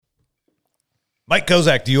Mike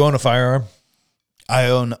Kozak, do you own a firearm? I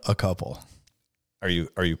own a couple. Are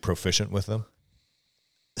you proficient with them?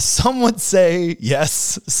 Some would say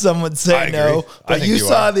yes, some would say I no. agree. I But think you you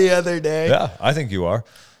saw are. the other day. Yeah, I think you are.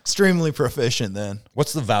 Extremely proficient then.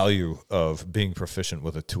 What's the value of being proficient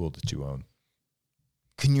with a tool that you own?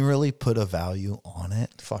 Can you really put a value on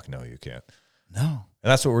it? Fuck no, you can't. No.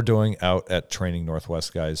 And that's what we're doing out at Training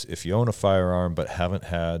Northwest, guys. If you own a firearm but haven't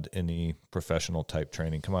had any professional type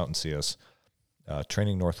training, come out and see us.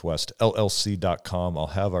 Training Northwest, LLC.com. I'll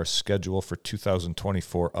have our schedule for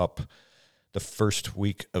 2024 up the first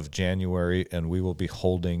week of January, and we will be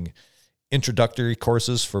holding introductory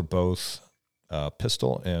courses for both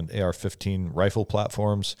pistol and AR-15 rifle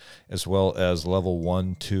platforms, as well as level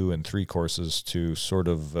 1, 2, and 3 courses to sort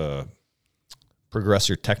of progress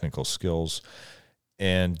your technical skills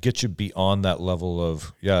and get you beyond that level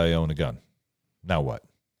of, yeah, I own a gun. Now what?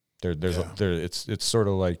 It's sort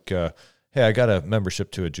of like, hey, I got a membership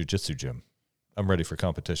to a jiu-jitsu gym. I'm ready for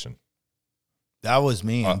competition. That was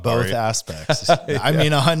me in both aspects. I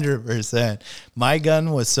mean, 100%. My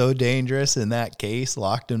gun was so dangerous in that case,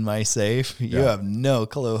 locked in my safe. You have no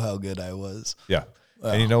clue how good I was. Yeah.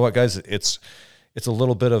 Wow. And you know what, guys? It's a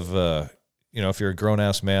little bit of, if you're a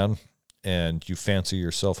grown-ass man and you fancy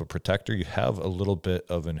yourself a protector, you have a little bit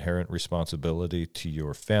of inherent responsibility to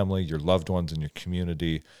your family, your loved ones, and your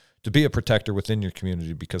community to be a protector within your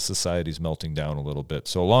community because society's melting down a little bit.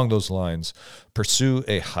 So along those lines, pursue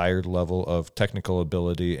a higher level of technical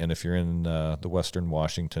ability. And if you're in the Western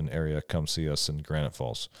Washington area, come see us in Granite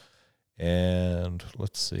Falls. And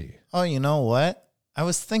let's see. Oh, you know what? I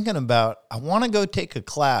was thinking about, I want to go take a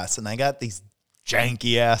class, and I got these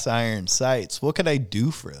janky-ass iron sights. What could I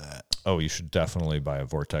do for that? Oh, you should definitely buy a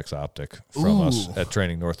Vortex optic from us at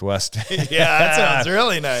Training Northwest. Yeah, that sounds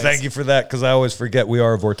really nice. Thank you for that, because I always forget we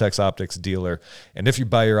are a Vortex optics dealer. And if you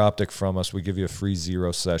buy your optic from us, we give you a free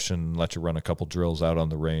 0 session, let you run a couple drills out on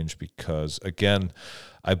the range because, again,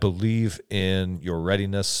 I believe in your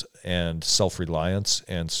readiness and self-reliance,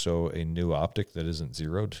 and so a new optic that isn't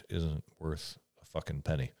zeroed isn't worth a fucking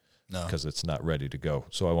penny. No. Because it's not ready to go.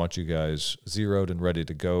 So I want you guys zeroed and ready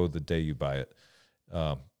to go the day you buy it.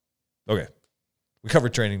 Okay, we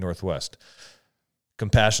covered Training Northwest.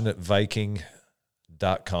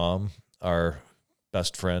 CompassionateViking.com, our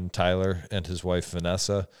best friend Tyler and his wife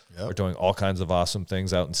Vanessa are doing all kinds of awesome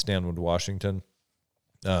things out in Stanwood, Washington.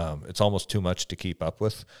 It's almost too much to keep up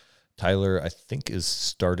with. Tyler, I think, is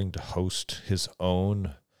starting to host his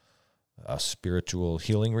own spiritual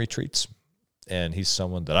healing retreats, and he's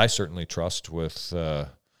someone that I certainly trust with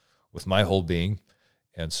my whole being.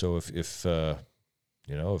 And so if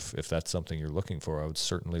that's something you're looking for, I would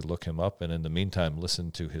certainly look him up. And in the meantime,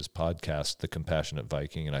 listen to his podcast, The Compassionate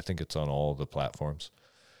Viking, and I think it's on all the platforms.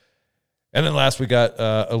 And then last, we got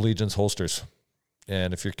Allegiance holsters.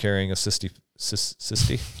 And if you're carrying a sissy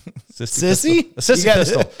pistol.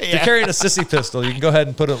 If you're carrying a sissy pistol, you can go ahead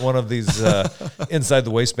and put it in one of these inside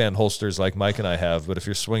the waistband holsters like Mike and I have. But if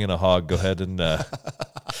you're swinging a hog, go ahead and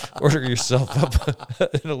order yourself up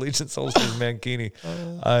an Allegiance holsters mankini.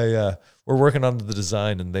 We're working on the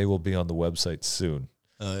design, and they will be on the website soon.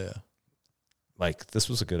 Oh, yeah. Mike, this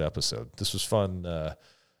was a good episode. This was fun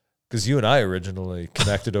because you and I originally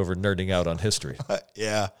connected over nerding out on history.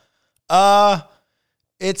 Yeah.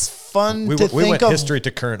 It's fun to think of. We went history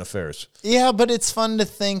to current affairs. Yeah, but it's fun to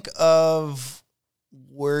think of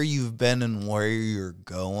where you've been and where you're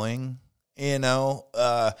going. You know,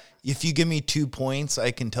 if you give me 2 points,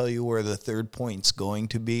 I can tell you where the third point's going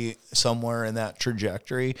to be somewhere in that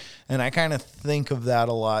trajectory. And I kind of think of that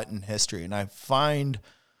a lot in history. And I find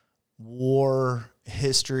war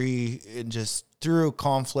history and just through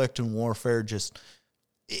conflict and warfare,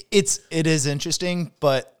 it is interesting,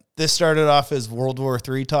 but this started off as World War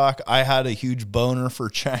III talk. I had a huge boner for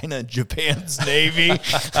China, Japan's Navy.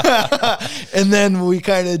 And then we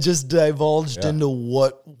kind of just divulged into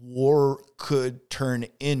what war could turn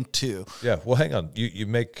into. Yeah, well, hang on. You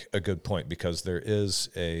make a good point because there is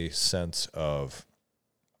a sense of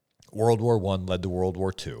World War I led to World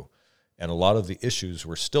War II. And a lot of the issues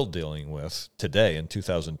we're still dealing with today in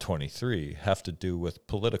 2023 have to do with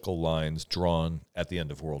political lines drawn at the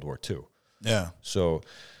end of World War II. Yeah. So...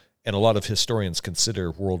 and a lot of historians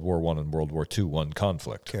consider World War I and World War II one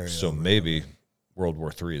conflict. So maybe World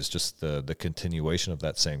War III is just the continuation of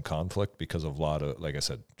that same conflict because of a lot of, like I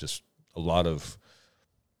said, just a lot of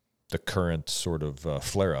the current sort of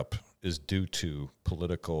flare-up is due to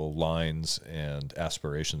political lines and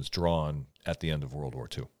aspirations drawn at the end of World War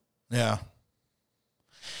II. Yeah.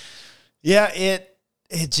 Yeah,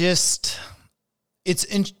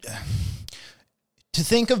 to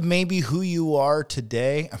think of maybe who you are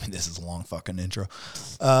today. I mean, this is a long fucking intro.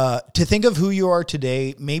 To think of who you are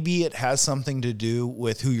today, maybe it has something to do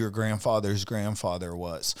with who your grandfather's grandfather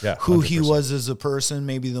was. Yeah, who 100%. he was as a person,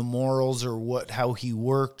 maybe the morals or how he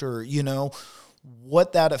worked, or,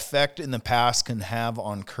 what that effect in the past can have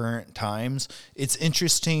on current times. It's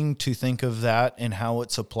interesting to think of that and how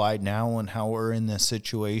it's applied now and how we're in this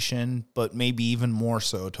situation, but maybe even more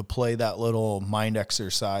so to play that little mind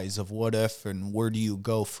exercise of what if and where do you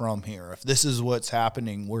go from here? If this is what's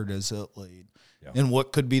happening, where does it lead? Yeah. And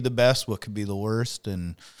what could be the best, what could be the worst,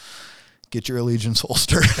 and get your allegiance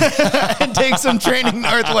holster and take some Training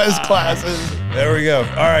Northwest classes. There we go.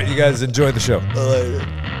 All right, you guys enjoy the show.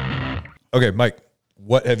 Okay, Mike,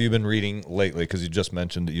 what have you been reading lately? Because you just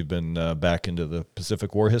mentioned that you've been back into the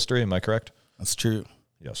Pacific War history. Am I correct? That's true.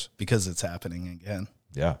 Yes. Because it's happening again.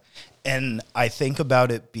 Yeah. And I think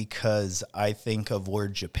about it because I think of where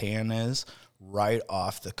Japan is right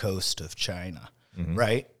off the coast of China,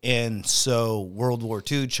 right? And so World War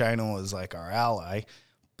II, China was like our ally,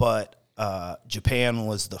 but Japan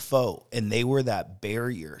was the foe, and they were that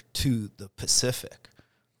barrier to the Pacific,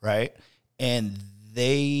 right? And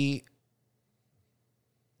they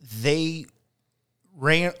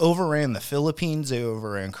overran the Philippines, they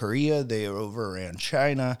overran Korea, they overran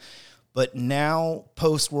China. But now,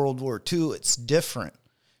 post-World War II, it's different.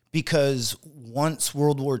 Because once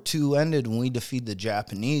World War II ended and we defeated the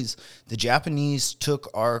Japanese took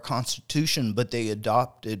our constitution, but they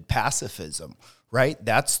adopted pacifism, right?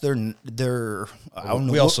 That's their I don't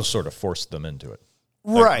know. We also sort of forced them into it.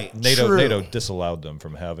 Right. NATO disallowed them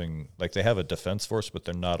from having, they have a defense force, but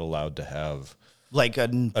they're not allowed to have like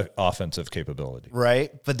an offensive capability.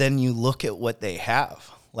 Right. But then you look at what they have.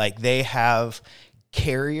 Like they have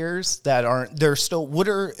carriers that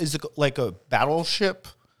is it like a battleship?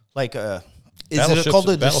 Is it called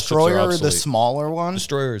a destroyer or the smaller one?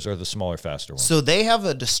 Destroyers are the smaller, faster ones. So they have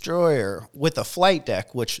a destroyer with a flight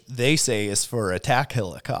deck, which they say is for attack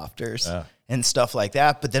helicopters and stuff like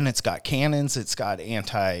that. But then it's got cannons, it's got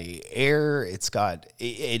anti-air,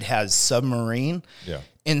 it has submarine. Yeah.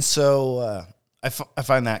 And so I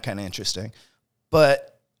find that kind of interesting.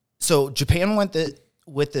 But so Japan went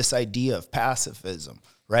with this idea of pacifism,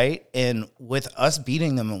 right? And with us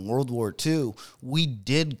beating them in World War II, we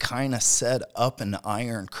did kind of set up an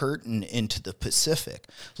iron curtain into the Pacific.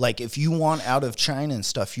 Like if you want out of China and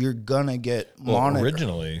stuff, you're going to get monitored.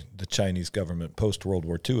 Originally, the Chinese government post-World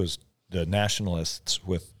War II is the nationalists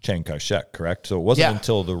with Chiang Kai-shek, correct? So it wasn't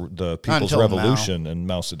until the People's Revolution and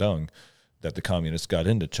Mao Zedong that the communists got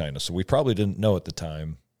into China. So we probably didn't know at the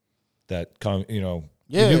time that,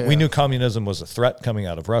 we knew communism was a threat coming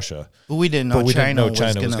out of Russia. But we didn't know China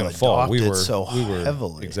was going to fall. We were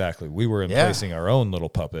heavily. Exactly. We were embracing our own little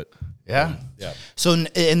puppet. Yeah. Yeah. So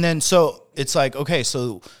it's like, okay,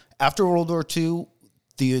 so after World War II,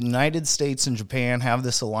 the United States and Japan have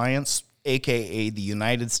this alliance, AKA the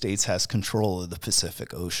United States has control of the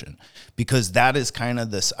Pacific Ocean, because that is kind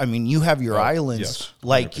of this. I mean, you have your islands,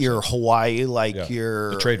 like your Hawaii,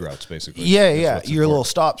 your the trade routes, basically. Yeah, your little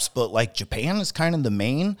stops. But like Japan is kind of the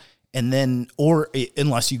main, and then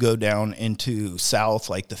unless you go down into south,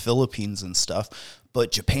 like the Philippines and stuff.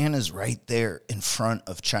 But Japan is right there in front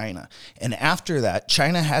of China. And after that,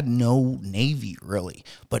 China had no navy really,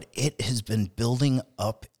 but it has been building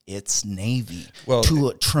up its navy to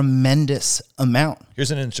a tremendous amount.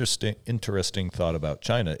 Here's an interesting thought about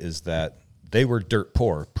China is that they were dirt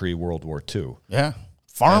poor pre-World War II. Yeah,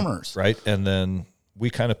 farmers. Right? And then we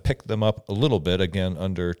kind of picked them up a little bit, again,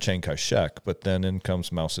 under Chiang Kai-shek, but then in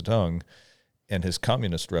comes Mao Zedong and his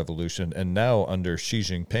communist revolution, and now under Xi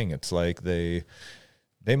Jinping, it's like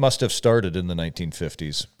they must have started in the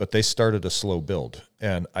 1950s, but they started a slow build.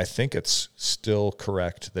 And I think it's still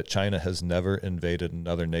correct that China has never invaded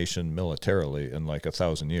another nation militarily in like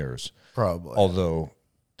 1,000 years. Probably. Although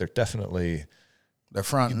they're definitely they're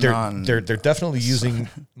definitely using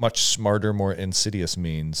much smarter, more insidious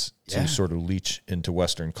means to sort of leech into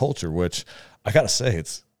Western culture, which I got to say,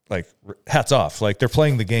 it's like hats off. Like they're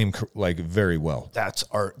playing the game like very well. That's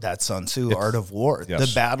art. That's Sun Tzu, Art of War. Yes.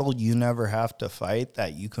 The battle you never have to fight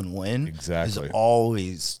that you can win is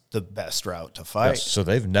always the best route to fight. Yes. So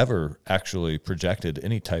they've never actually projected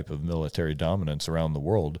any type of military dominance around the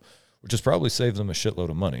world, which has probably saved them a shitload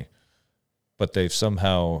of money. But they've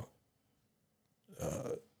somehow,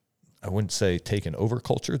 I wouldn't say taken over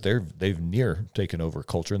culture. They've near taken over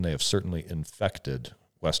culture, and they have certainly infected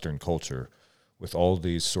Western culture with all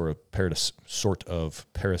these sort of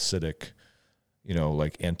parasitic,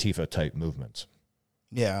 like Antifa type movements.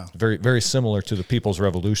 Yeah. Very, very similar to the People's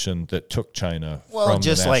Revolution that took China from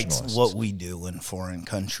just the like nationalists. what we do in foreign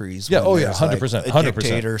countries. Yeah, when 100%, there's, like, a 100%.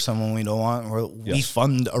 dictator, someone we don't want. We Yes.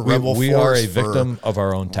 fund a rebel we force. are a victim of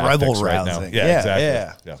our own tactics rebel right now. rousing. Yeah,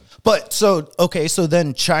 exactly. Yeah. But so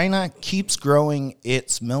then China keeps growing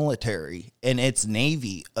its military and its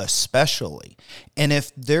navy especially. And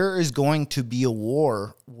if there is going to be a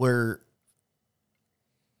war where,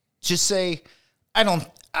 just say, I'm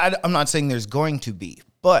not saying there's going to be,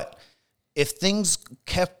 but if things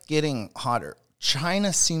kept getting hotter,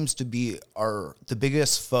 China seems to be the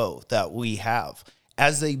biggest foe that we have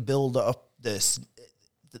as they build up this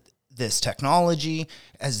technology,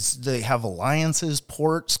 as they have alliances,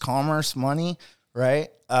 ports, commerce, money, right?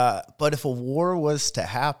 But if a war was to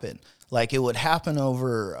happen, like it would happen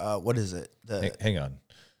over, what is it? Hang on.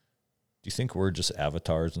 Do you think we're just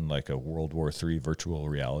avatars in like a World War III virtual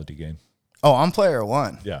reality game? Oh, I'm player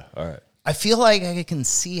one. Yeah, all right. I feel like I can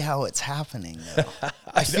see how it's happening, though.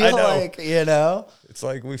 I feel I know. like, It's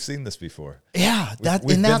like we've seen this before. Yeah,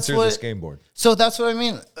 We've been through this game board. So that's what I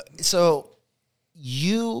mean. So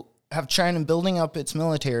you have China building up its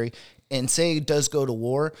military, and say it does go to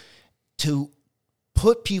war, to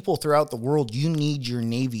put people throughout the world, you need your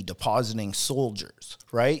Navy depositing soldiers,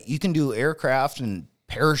 right? You can do aircraft and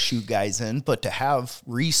parachute guys in, but to have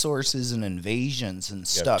resources and invasions and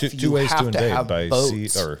stuff, two ways to invade, by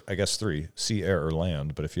boats. sea, or I guess three: sea, air, or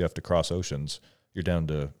land. But if you have to cross oceans, you're down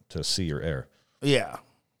to sea or air. Yeah.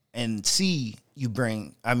 And sea, you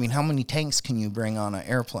bring, I mean, how many tanks can you bring on an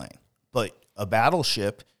airplane? But a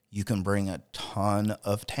battleship, you can bring a ton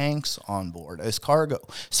of tanks on board as cargo.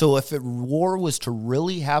 So if a war was to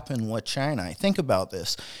really happen with China, I think about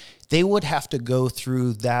this, they would have to go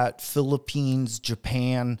through that Philippines,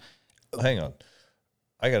 Japan. Hang on.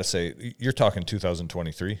 I got to say, you're talking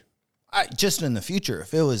 2023? Just in the future,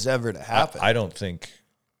 if it was ever to happen. I don't think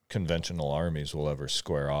conventional armies will ever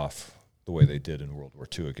square off the way they did in World War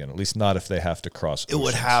II again. At least not if they have to cross oceans. It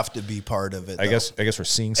would have to be part of it, I guess we're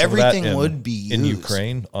seeing some everything of that would be in used.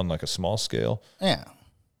 Ukraine on like a small scale. Yeah.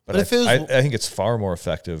 But if it was, I think it's far more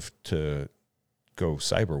effective to go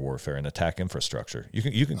cyber warfare and attack infrastructure. You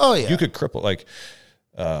can you could cripple, like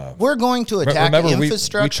we're going to attack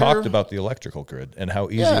infrastructure. We talked about the electrical grid and how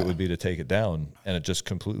easy it would be to take it down, and it just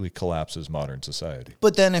completely collapses modern society.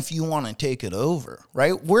 But then if you want to take it over,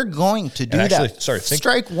 right, we're going to do that.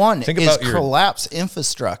 Strike one is collapse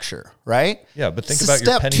infrastructure, right? Yeah, but think about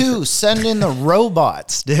your Step two, send in the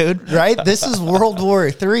robots, dude, right? This is World War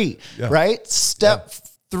III, right? Step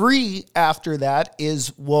 3 after that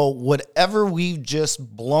is, well, whatever we've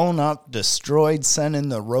just blown up, destroyed, send in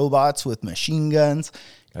the robots with machine guns.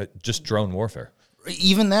 Just drone warfare.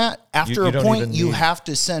 Even that, after a point, you have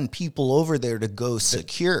to send people over there to go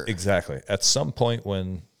secure. Exactly. At some point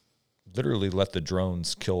when literally let the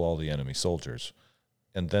drones kill all the enemy soldiers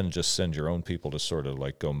and then just send your own people to sort of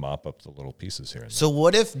like go mop up the little pieces here and there. So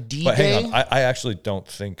what if D-Day? But hang on, I actually don't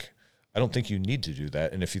think you need to do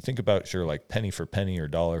that. And if you think about your like penny for penny or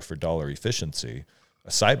dollar for dollar efficiency, a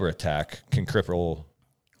cyber attack can cripple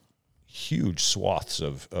huge swaths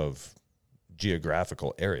of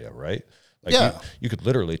geographical area, right? Like you could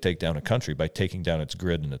literally take down a country by taking down its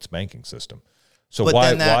grid and its banking system. So but why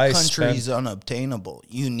then that why country is unobtainable.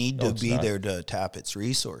 You need to be there to tap its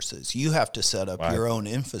resources. You have to set up your own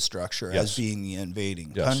infrastructure as being the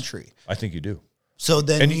invading country. I think you do. So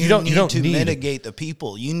then you need to mitigate the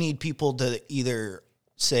people. You need people to either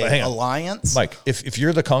say alliance. Mike, if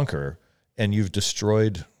you're the conqueror and you've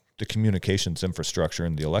destroyed the communications infrastructure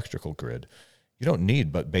and the electrical grid, you don't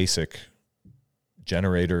need but basic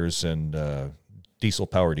generators and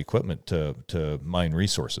diesel-powered equipment to mine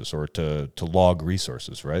resources or to log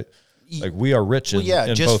resources, right? Like we are rich in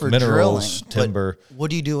both minerals, timber. What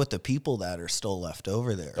do you do with the people that are still left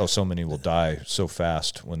over there? Oh, so many will die so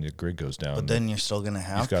fast when the grid goes down. But then you're still going to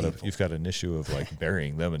have people. You've got an issue of like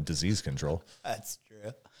burying them in disease control. That's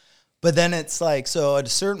true. But then it's like, so at a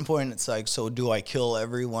certain point, it's like, so do I kill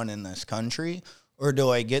everyone in this country? Or do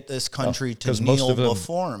I get this country to kneel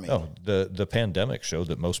before me? No, the pandemic showed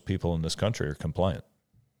that most people in this country are compliant.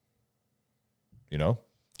 You know?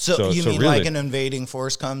 So you mean really, like an invading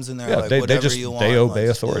force comes and they're like, whatever you want. They obey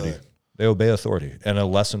authority. They obey authority. And a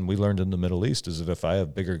lesson we learned in the Middle East is that if I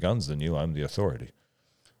have bigger guns than you, I'm the authority.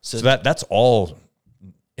 So that's all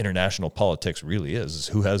international politics really is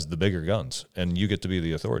who has the bigger guns, and you get to be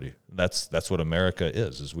the authority. That's what America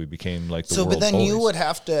is we became like the world but then bullies. You would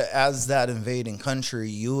have to, as that invading country,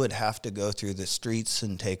 you would have to go through the streets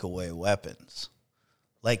and take away weapons.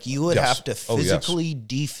 Like you would have to physically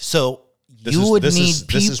so You would need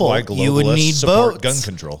people. This is why You would globalists need support boats. gun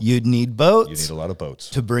control. You'd need boats. You need a lot of boats.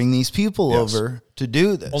 To bring these people over to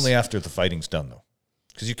do this. Only after the fighting's done, though.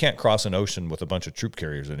 Because you can't cross an ocean with a bunch of troop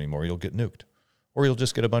carriers anymore. You'll get nuked. Or you'll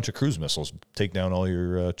just get a bunch of cruise missiles, take down all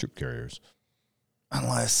your troop carriers.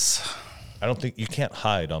 Unless... I don't think... You can't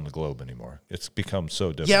hide on the globe anymore. It's become so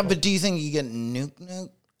difficult. Yeah, but do you think you get nuked?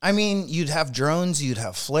 I mean, you'd have drones, you'd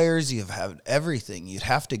have flares, you'd have everything. You'd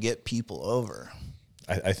have to get people over.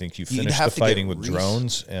 I think you finish the fighting with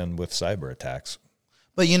drones and with cyber attacks.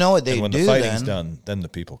 But you know what they do when the fighting's done, then the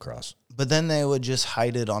people cross. But then they would just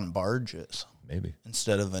hide it on barges. Maybe.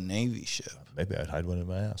 Instead of a Navy ship. Maybe I'd hide one in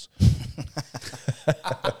my ass.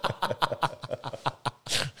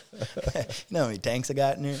 You know how many tanks I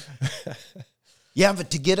got in here? Yeah,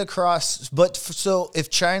 but to get across... So if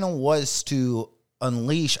China was to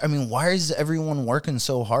unleash... I mean, why is everyone working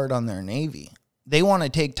so hard on their Navy? They want to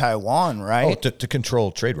take Taiwan, right? Oh, to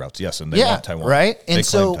control trade routes, yes, and they want Taiwan. Right? And they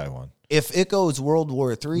so claim Taiwan. If it goes World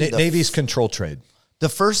War III... Navies control trade. The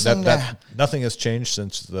first thing nothing has changed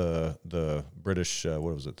since the British, what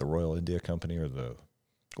was it, the Royal India Company, or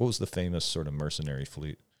what was the famous sort of mercenary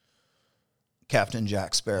fleet? Captain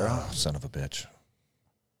Jack Sparrow. Oh, son of a bitch.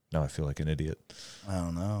 Now I feel like an idiot. I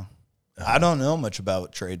don't know. I don't know much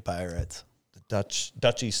about trade pirates. The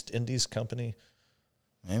Dutch East Indies Company.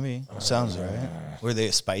 Maybe. Sounds right. Were they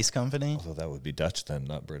a spice company? Although that would be Dutch then,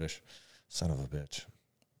 not British. Son of a bitch.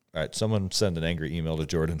 All right, someone send an angry email to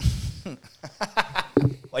Jordan.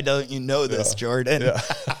 Why don't you know this, Jordan? Yeah.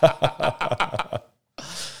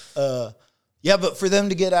 Yeah, but for them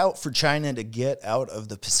to get out, for China to get out of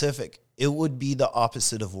the Pacific, it would be the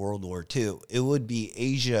opposite of World War II. It would be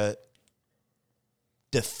Asia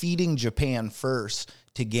defeating Japan first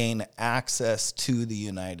to gain access to the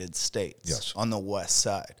United States on the west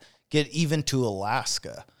side. Get even to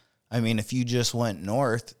Alaska. I mean, if you just went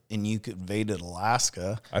north and you invaded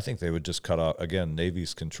Alaska. I think they would just cut off, again,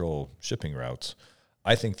 navies control shipping routes.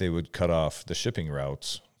 I think they would cut off the shipping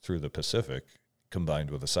routes through the Pacific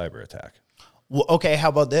combined with a cyber attack. Well, okay, how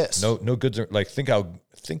about this? No goods are, like, think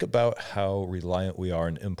about how reliant we are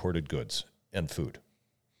on imported goods and food.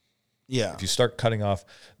 Yeah. If you start cutting off,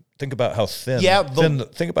 think about how thin.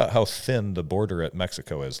 Think about how thin the border at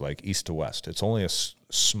Mexico is, like east to west. It's only a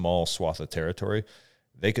small swath of territory.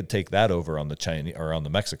 They could take that over on the Chinese or on the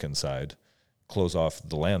Mexican side, close off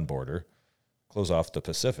the land border, close off the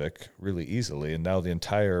Pacific really easily, and now the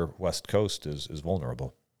entire West Coast is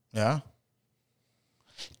vulnerable. Yeah.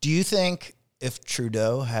 Do you think if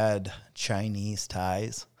Trudeau had Chinese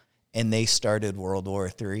ties and they started World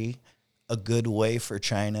War III, a good way for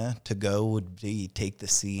China to go would be take the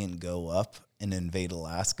sea and go up and invade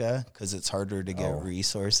Alaska because it's harder to get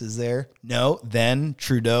resources there? No, then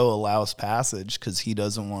Trudeau allows passage because he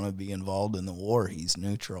doesn't want to be involved in the war. He's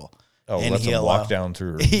neutral. Oh, and let's him walk down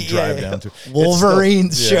through, drive down through.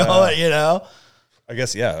 Wolverine show it, you know? I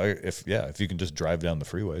guess, if you can just drive down the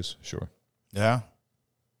freeways, sure. Yeah.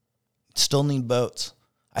 Still need boats.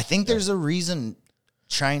 I think there's a reason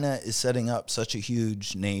China is setting up such a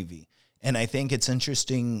huge navy. And I think it's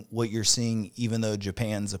interesting what you're seeing, even though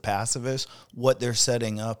Japan's a pacifist, what they're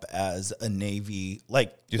setting up as a navy.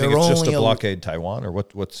 Like, do you think it's just to blockade Taiwan, or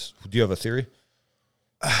what's? Do you have a theory?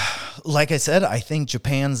 Like I said, I think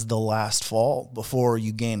Japan's the last fall before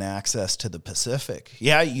you gain access to the Pacific.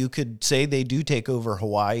 Yeah, you could say they do take over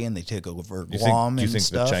Hawaii and they take over Guam. Do you think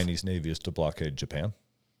stuff. the Chinese Navy is to blockade Japan?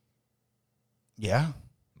 Yeah.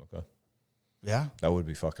 Okay. Yeah. That would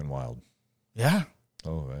be fucking wild. Yeah.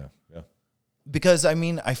 Oh, yeah. Yeah. Because, I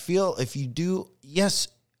mean, I feel if you do, yes,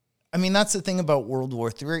 I mean, that's the thing about World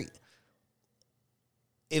War III.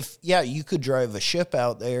 You could drive a ship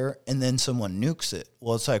out there and then someone nukes it.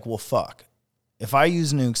 Well, it's like, well, fuck. If I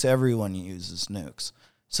use nukes, everyone uses nukes.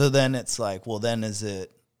 So then it's like, well, then is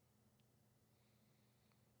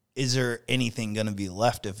there anything going to be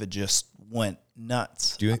left if it just went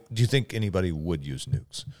nuts? Do you think anybody would use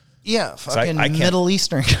nukes? Yeah, fucking Middle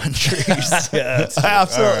Eastern countries. Yeah,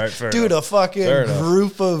 absolutely. Right, dude, enough. A fucking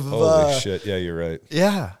group of... Holy shit, yeah, you're right.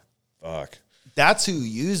 Yeah. Fuck. That's who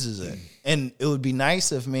uses it. And it would be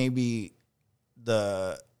nice if maybe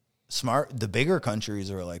the bigger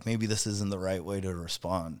countries are like, maybe this isn't the right way to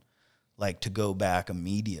respond. Like, to go back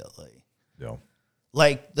immediately. Yeah.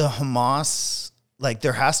 Like, the Hamas... Like,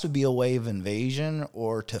 there has to be a way of invasion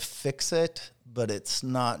or to fix it, but it's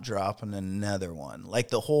not dropping another one. Like,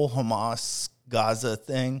 the whole Hamas-Gaza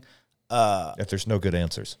thing. If there's no good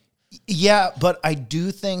answers. Yeah, but I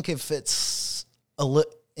do think if it's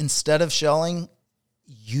instead of shelling,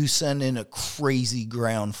 you send in a crazy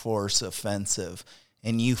ground force offensive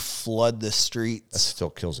and you flood the streets. That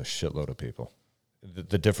still kills a shitload of people.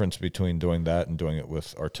 The difference between doing that and doing it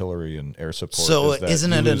with artillery and air support So is that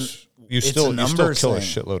isn't it you still kill a thing.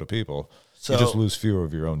 shitload of people. So, you just lose fewer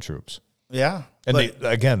of your own troops. Yeah. And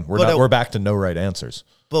again, we're back to no right answers.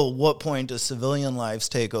 But what point does civilian lives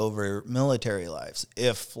take over military lives?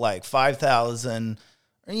 If like 5,000,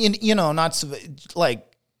 not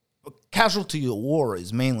like casualty of war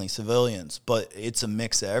is mainly civilians, but it's a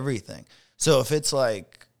mix of everything. So if it's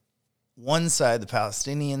like one side, the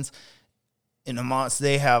Palestinians, in Hamas,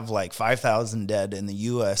 they have like 5,000 dead, and the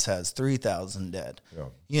U.S. has 3,000 dead.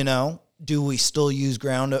 Yeah. Do we still use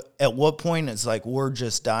ground? At what point it's like, we're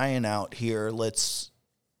just dying out here.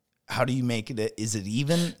 How do you make it? Is it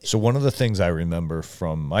even? So one of the things I remember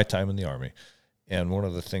from my time in the Army, and one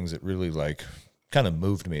of the things that really kind of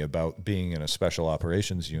moved me about being in a special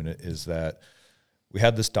operations unit, is that we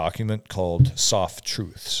had this document called Soft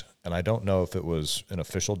Truths. And I don't know if it was an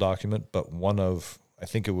official document, but I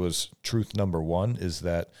think it was truth number 1 is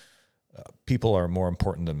that people are more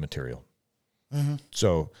important than material. Mm-hmm.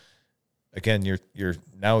 So again,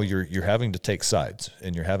 you're having to take sides,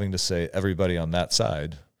 and you're having to say everybody on that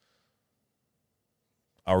side,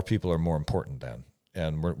 our people are more important than,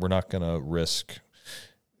 and we're not going to risk.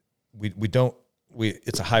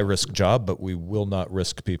 It's a high risk job, but we will not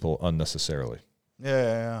risk people unnecessarily.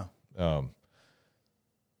 Yeah.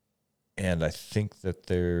 And I think that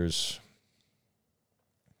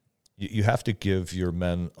you have to give your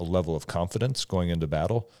men a level of confidence going into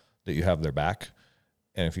battle that you have their back.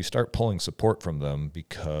 And if you start pulling support from them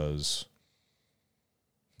because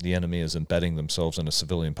the enemy is embedding themselves in a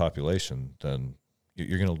civilian population, then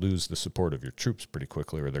you're going to lose the support of your troops pretty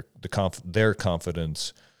quickly, or their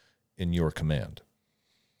confidence in your command.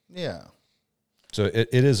 Yeah. So it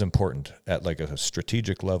is important at like a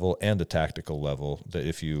strategic level and a tactical level that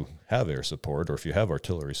if you have air support or if you have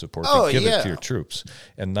artillery support, to give it to your troops,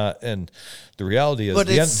 and the reality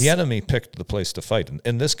is the enemy picked the place to fight.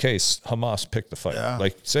 In this case, Hamas picked the fight. Yeah.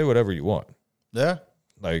 Like, say whatever you want. Yeah.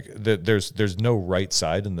 Like there's no right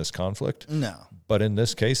side in this conflict. No. But in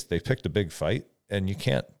this case, they picked a big fight, and you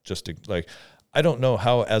can't just I don't know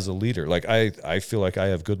how as a leader, I feel like I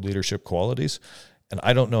have good leadership qualities. And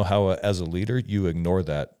I don't know how, as a leader, you ignore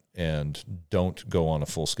that and don't go on a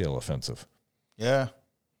full-scale offensive. Yeah.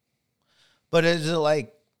 But is it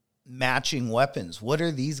like matching weapons? What are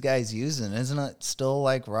these guys using? Isn't it still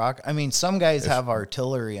like rock? I mean, some guys have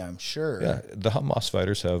artillery, I'm sure. Yeah, the Hamas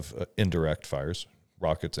fighters have indirect fires,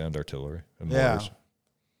 rockets and artillery and mortars.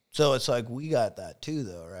 So it's like we got that too,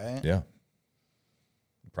 though, right? Yeah.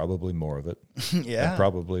 Probably more of it. Yeah. And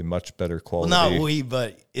probably much better quality. Well, not we,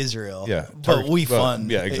 but Israel. Yeah. But we fund.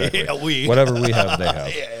 Yeah, exactly. Yeah, whatever we have, they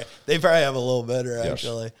have. Yeah, they probably have a little better,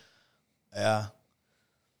 actually. Yes. Yeah.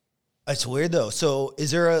 It's weird, though. So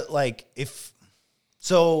is there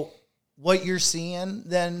what you're seeing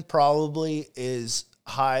then probably is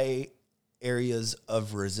high areas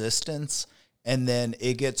of resistance, and then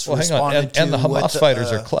it gets responded to. And the Hamas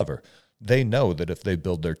fighters are clever. They know that if they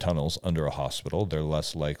build their tunnels under a hospital, they're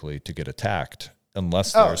less likely to get attacked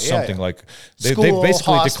unless there's something like they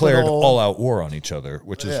basically declared all-out war on each other,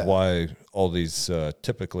 which is why all these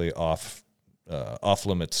typically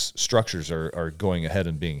off-limits structures are going ahead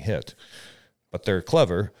and being hit. But they're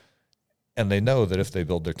clever, and they know that if they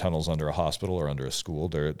build their tunnels under a hospital or under a school,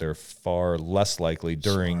 they're far less likely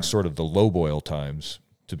during sort of the low boil times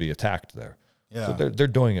to be attacked there. Yeah. So they're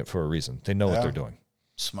doing it for a reason. They know what they're doing.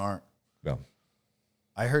 Smart. Yeah.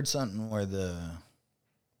 I heard something where the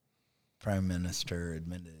prime minister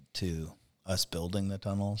admitted to us building the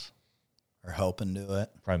tunnels or helping do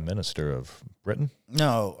it. Prime Minister of Britain?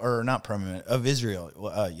 No, or not prime minister, of Israel.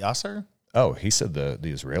 Yasser? Oh, he said the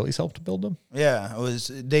Israelis helped build them? Yeah,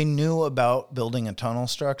 they knew about building a tunnel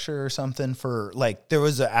structure or something for, there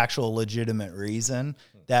was an actual legitimate reason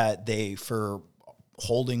that for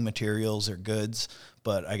holding materials or goods,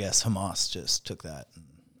 but I guess Hamas just took that and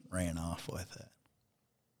ran off with it.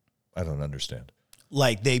 I don't understand.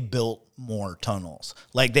 They built more tunnels.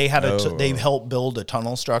 They had they helped build a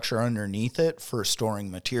tunnel structure underneath it for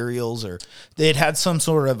storing materials, or they'd had some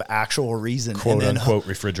sort of actual reason. Quote unquote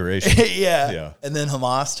refrigeration. Yeah. And then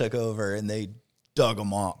Hamas took over and they dug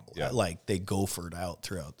them off. Yeah. They gophered out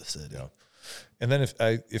throughout the city. Yeah. And then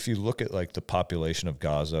if you look at the population of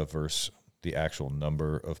Gaza versus the actual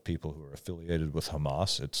number of people who are affiliated with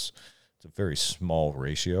Hamas, it's a very small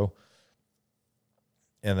ratio.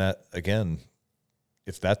 And that, again,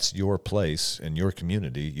 if that's your place in your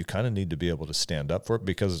community, you kind of need to be able to stand up for it,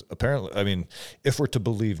 because apparently, if we're to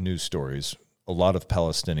believe news stories, a lot of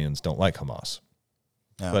Palestinians don't like Hamas.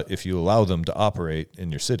 Yeah. But if you allow them to operate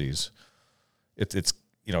in your cities, it's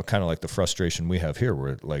kind of like the frustration we have here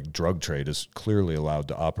where like drug trade is clearly allowed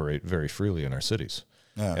to operate very freely in our cities.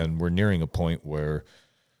 Yeah. And we're nearing a point where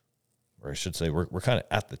I should say we're kind of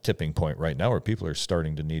at the tipping point right now where people are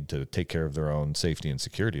starting to need to take care of their own safety and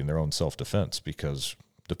security and their own self-defense because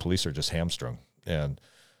the police are just hamstrung. And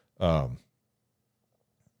I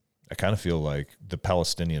kind of feel like the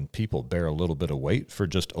Palestinian people bear a little bit of weight for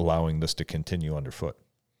just allowing this to continue underfoot.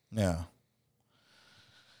 Yeah.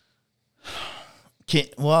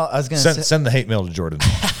 Well, I was going to send the hate mail to Jordan.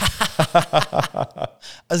 I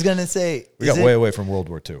was going to say, we got way away from World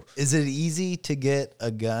War II. Is it easy to get a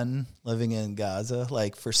gun living in Gaza,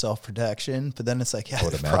 like for self-protection? But then it's like,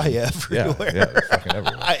 they're probably everywhere. Yeah, they're fucking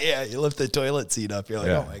everywhere. Yeah, you lift the toilet seat up, you're like,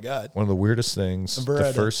 oh my God. One of the weirdest things,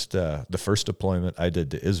 the first deployment I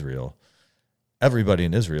did to Israel, everybody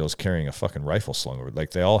in Israel is carrying a fucking rifle slung over.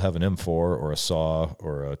 Like they all have an M4 or a SAW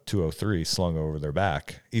or a 203 slung over their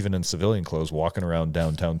back, even in civilian clothes, walking around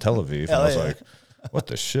downtown Tel Aviv. And I was like, what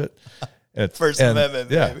the shit? First Amendment,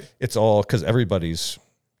 baby. It's all because everybody's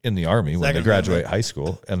in the Army when they graduate high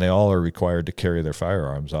school, and they all are required to carry their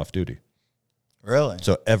firearms off duty. Really?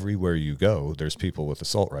 So everywhere you go, there's people with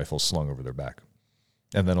assault rifles slung over their back.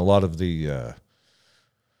 And then a lot of the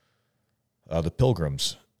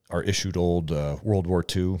pilgrims are issued old World War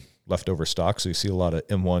II leftover stock. So you see a lot of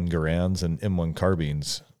M1 Garands and M1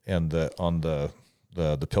 carbines on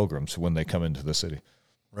the pilgrims when they come into the city.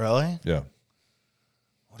 Really? Yeah.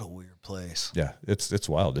 What a weird place. Yeah, it's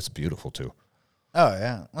wild. It's beautiful too. Oh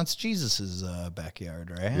yeah, that's Jesus's backyard,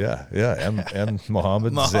 right? Yeah, and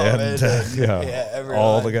Muhammad's and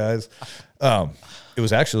all the guys. It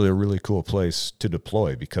was actually a really cool place to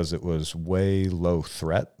deploy because it was way low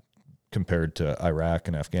threat compared to Iraq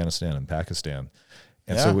and Afghanistan and Pakistan,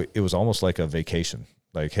 and so it was almost like a vacation.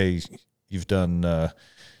 Like, hey, you've done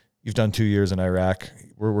 2 years in Iraq.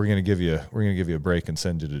 We're gonna give you a break and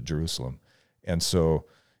send you to Jerusalem. And so,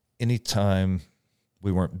 anytime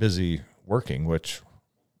we weren't busy working, which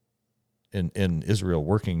in Israel,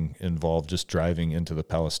 working involved just driving into the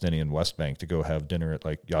Palestinian West Bank to go have dinner at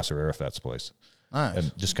like Yasser Arafat's place, nice,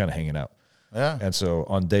 and just kind of hanging out. Yeah. And so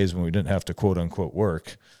on days when we didn't have to quote unquote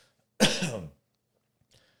work,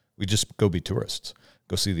 we just go be tourists,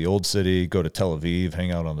 go see the old city, go to Tel Aviv,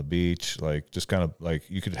 hang out on the beach, like just kind of like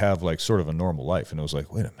you could have like sort of a normal life. And it was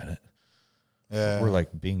like, wait a minute, we're like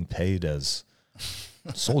being paid as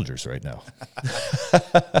soldiers right now.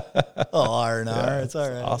 R&R, it's all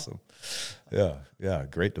right. Awesome. Yeah,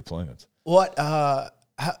 great deployments.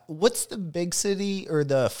 What's the big city or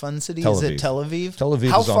the fun city? Tel Is Aviv. it Tel Aviv? Tel Aviv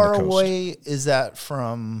How is on far the coast. away is that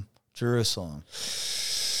from Jerusalem?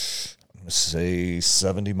 I'm going to say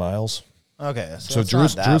 70 miles. Okay, so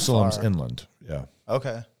Jerusalem's inland. Yeah.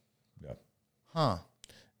 Okay. Yeah. Huh.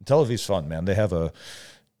 Tel Aviv's fun, man. They have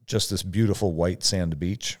just this beautiful white sand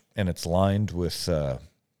beach, and it's lined with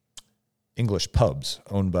English pubs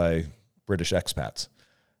owned by British expats.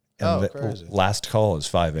 And the last call is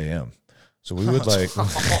 5 a.m. So we would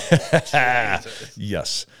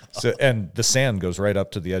yes. So, and the sand goes right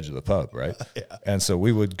up to the edge of the pub, right? Yeah. And so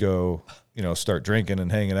we would go, start drinking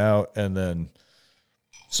and hanging out, and then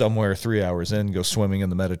somewhere 3 hours in, go swimming in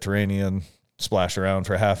the Mediterranean, splash around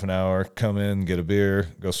for half an hour, come in, get a beer,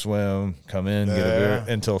 go swim, come in, get a beer,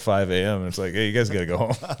 until 5 a.m. And it's like, hey, you guys got to go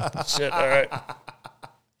home. Shit, all right.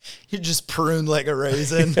 You just pruned like a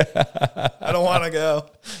raisin. I don't want to go.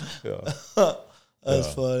 Yeah.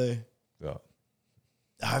 That's funny. Yeah.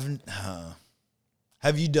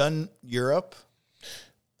 Have you done Europe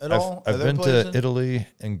at all? I've been to Italy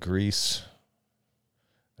and Greece.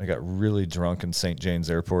 I got really drunk in St. James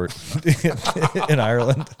Airport in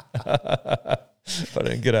Ireland. But I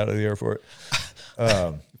didn't get out of the airport.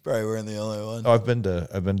 You probably weren't the only one. Oh, I've been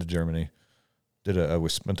to Germany. We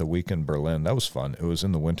spent a week in Berlin. That was fun. It was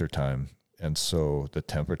in the wintertime, and so the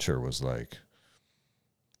temperature was like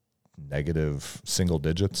negative single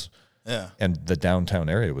digits. Yeah. And the downtown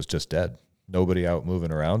area was just dead. Nobody out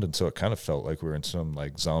moving around, and so it kind of felt like we were in some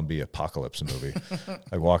like zombie apocalypse movie,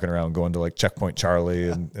 like walking around, going to like Checkpoint Charlie,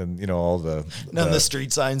 and all the none of the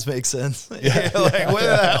street signs make sense. Yeah, like where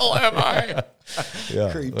the hell am I?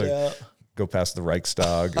 Yeah, creeped out. Go past the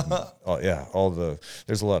Reichstag. And,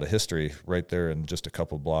 there's a lot of history right there in just a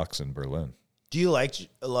couple blocks in Berlin. Do you like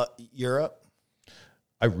Europe?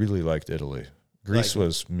 I really liked Italy. Greece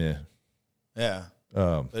was meh. Yeah.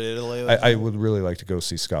 But Italy was I would really like to go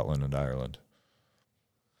see Scotland and Ireland.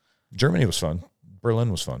 Germany was fun.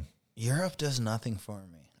 Berlin was fun. Europe does nothing for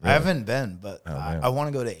me. Really? I haven't been, but I want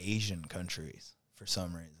to go to Asian countries for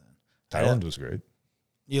some reason. Thailand was great.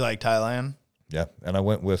 You like Thailand? Yeah, and I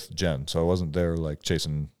went with Jen, so I wasn't there like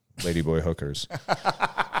chasing ladyboy hookers.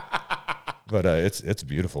 But it's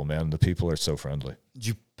beautiful, man. The people are so friendly. Did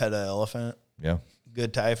you pet an elephant? Yeah.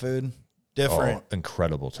 Good Thai food? Different. Oh,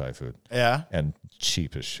 incredible Thai food. Yeah. And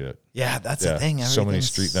cheap as shit. Yeah, that's the thing. So many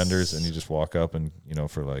street vendors, and you just walk up and,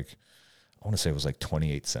 for like, I want to say it was like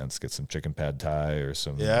 28 cents, get some chicken pad Thai or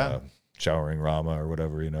some showering Rama or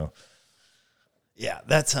whatever, Yeah,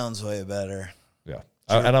 that sounds way better. Yeah.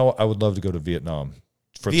 I would love to go to Vietnam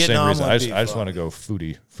for the same reason. I just want to go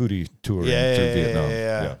foodie touring through Vietnam.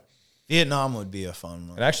 Yeah. Vietnam would be a fun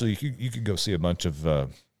one. And actually, you could go see a bunch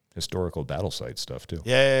of historical battle site stuff too.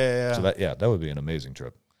 Yeah. So that would be an amazing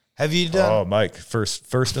trip. Have you done? Oh, Mike,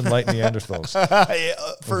 first Enlightened Neanderthals.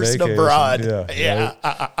 First abroad.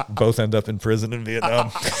 Yeah. Both end up in prison in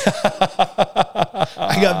Vietnam.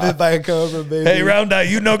 I got bit by a cobra, baby. Hey, Round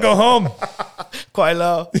Eye, go home. Quite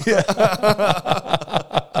low.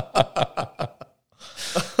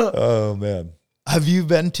 Oh, man. Have you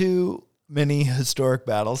been to many historic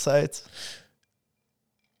battle sites?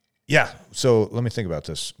 Yeah. So let me think about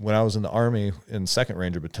this. When I was in the Army in 2nd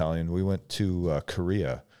Ranger Battalion, we went to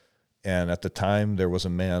Korea. And at the time, there was a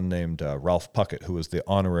man named Ralph Puckett, who was the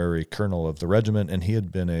honorary colonel of the regiment. And he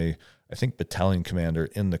had been I think, battalion commander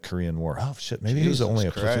in the Korean War. Oh, shit. Maybe he was only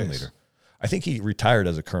a platoon leader. I think he retired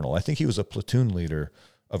as a colonel. I think he was a platoon leader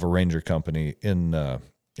of a ranger company in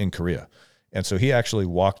Korea. And so he actually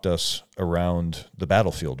walked us around the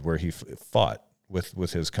battlefield where he fought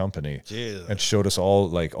with his company. Jesus. And showed us all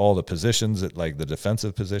the positions, the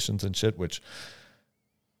defensive positions and shit, which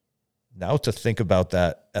now to think about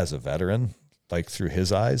that as a veteran, through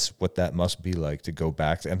his eyes, what that must be like to go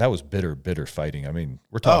back. And that was bitter fighting. I mean,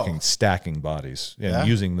 we're talking stacking bodies and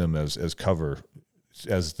using them as cover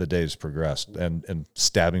as the days progressed and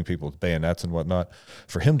stabbing people with bayonets and whatnot.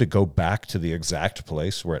 For him to go back to the exact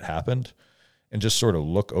place where it happened and just sort of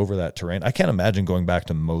look over that terrain. I can't imagine going back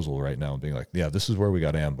to Mosul right now and being like, yeah, this is where we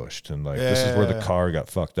got ambushed. And this is where the car got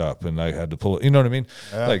fucked up and I had to pull it. You know what I mean?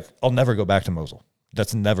 Yeah. I'll never go back to Mosul.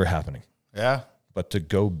 That's never happening. Yeah. But to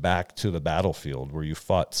go back to the battlefield where you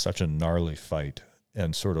fought such a gnarly fight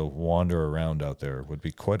and sort of wander around out there would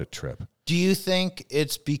be quite a trip. Do you think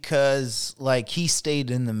it's because he stayed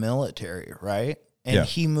in the military, right? And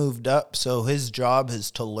he moved up, so his job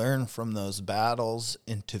is to learn from those battles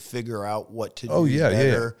and to figure out what to do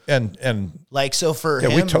better. Yeah. And so for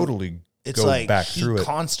him, we totally it's go back through it. He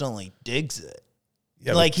constantly digs it.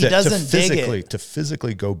 Yeah, he doesn't dig it. To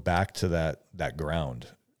physically go back to that ground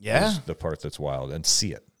is the part that's wild and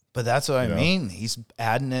see it. But that's what I mean. He's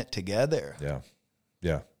adding it together.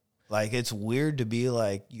 Yeah. It's weird to be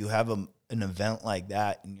you have an event like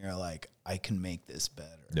that and you're like, I can make this better.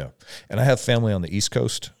 Yeah. And I have family on the East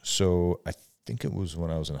Coast. So I think it was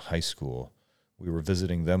when I was in high school, we were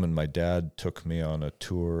visiting them and my dad took me on a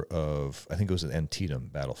tour of, I think it was at Antietam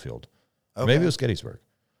battlefield. Okay. Maybe it was Gettysburg.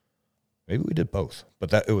 Maybe we did both,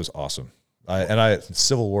 but it was awesome.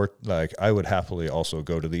 Civil War, I would happily also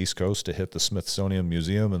go to the East Coast to hit the Smithsonian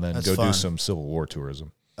Museum and then do some Civil War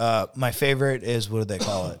tourism. My favorite is, what do they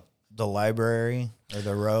call it? The library or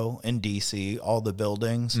the row in DC, all the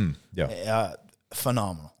buildings.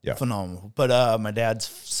 Phenomenal. Yeah. Phenomenal. But my dad's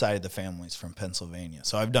side of the family's from Pennsylvania.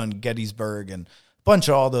 So I've done Gettysburg and a bunch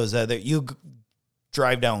of all those other, you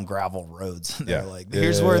drive down gravel roads and they're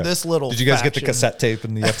here's where this little Did you guys get the cassette tape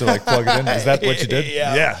and you have to plug it in? Is that what you did?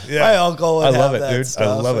 Yeah. My uncle would love have it, dude. Stuff.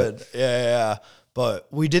 I love it. Yeah. But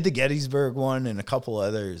we did the Gettysburg one and a couple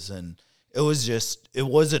others, and it was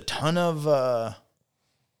a ton of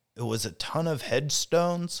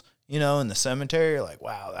headstones, in the cemetery. You're like,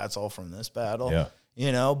 wow, that's all from this battle.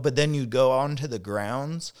 Yeah. But then you go onto the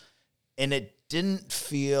grounds and it didn't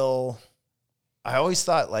feel, I always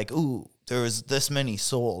thought ooh, there was this many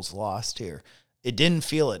souls lost here. It didn't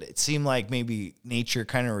feel it. It seemed like maybe nature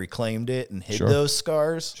kind of reclaimed it and hid those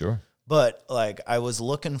scars. Sure. But I was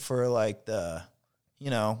looking for the,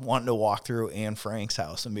 wanting to walk through Anne Frank's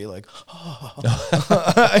house and be like,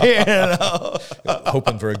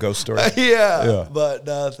 hoping for a ghost story. Yeah. But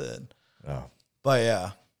nothing. Oh. But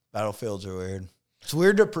yeah, battlefields are weird. It's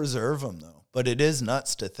weird to preserve them though. But it is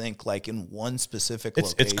nuts to think in one specific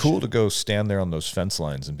location. It's cool to go stand there on those fence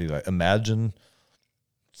lines and be like, imagine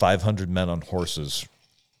 500 men on horses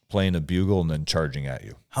playing a bugle and then charging at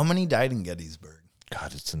you. How many died in Gettysburg?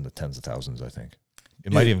 God, it's in the tens of thousands, I think.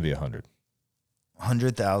 It might even be 100.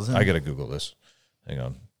 100,000? I got to Google this. Hang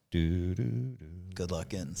on. Good luck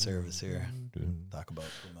getting service here. Talk about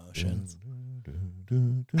promotions.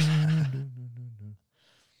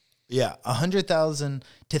 Yeah, 100,000.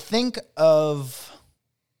 To think of,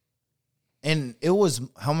 and it was,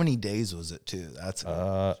 how many days was it too? That's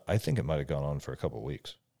I think it might have gone on for a couple of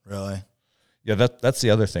weeks. Really? Yeah, that's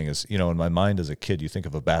the other thing is, you know, in my mind as a kid, you think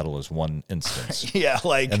of a battle as one instance. Yeah,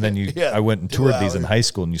 like, and then I went and 2 toured these in hours. high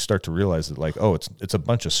school, and you start to realize that, like, oh, it's a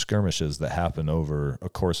bunch of skirmishes that happen over a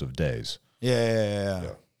course of days.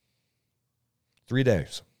 Yeah. 3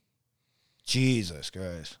 days. Jesus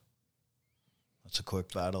Christ. That's a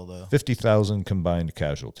quick battle, though. 50,000 combined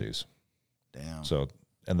casualties. Damn. So,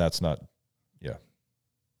 and that's not,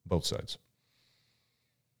 both sides.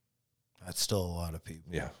 That's still a lot of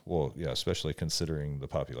people. Yeah. Well, yeah, especially considering the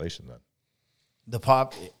population then.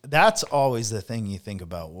 That's always the thing you think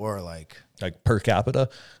about war, like per capita,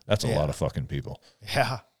 that's a lot of fucking people.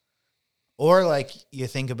 Yeah. Or like you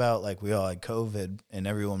think about, like, we all had COVID and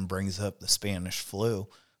everyone brings up the Spanish flu,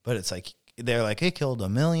 but it's like, they're like, it killed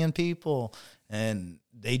 1 million people. And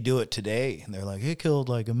they do it today. And they're like, it killed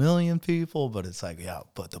like 1 million people. But it's like, yeah,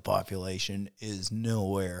 but the population is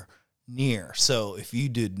nowhere near. So if you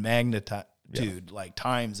did magnitude, like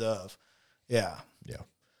times of, Yeah.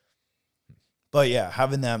 But yeah,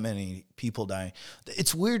 having that many people dying,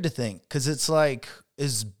 it's weird to think, because it's like,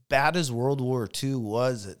 as bad as World War II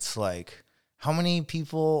was, it's like, how many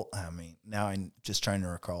people, I mean, now I'm just trying to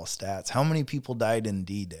recall stats, how many people died in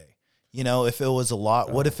D-Day? You know, if it was a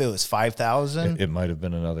lot, what if it was 5,000? It might have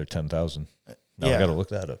been another 10,000. Now I got to look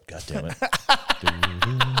that up. God damn it.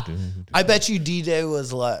 I bet you D-Day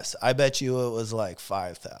was less. I bet you it was like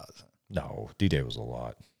 5,000. No, D-Day was a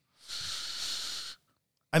lot.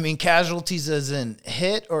 I mean, casualties as in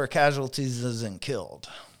hit or casualties as in killed?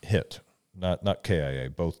 Hit, not KIA,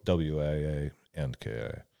 both WIA and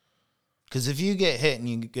KIA. Because if you get hit and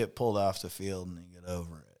you get pulled off the field and you get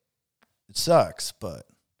over it, it sucks, but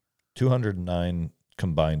 209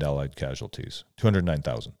 combined Allied casualties,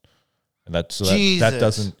 209,000, and that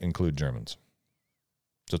doesn't include Germans.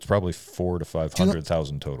 So it's probably 400,000 to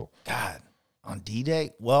 500,000 total. God, on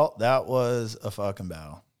D-Day, well, that was a fucking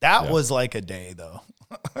battle. That was like a day, though,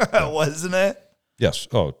 wasn't it? Yes.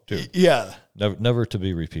 Oh, dude. Yeah. Never to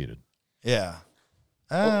be repeated. Yeah.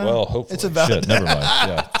 Well, hopefully. It's about Shit, never mind.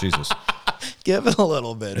 Yeah, Jesus. Give it a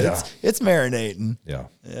little bit. Yeah. It's marinating. Yeah.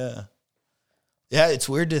 Yeah. Yeah, it's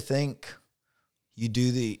weird to think you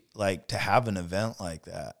do to have an event like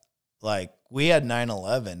that. Like, we had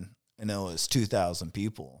 9/11 and it was 2,000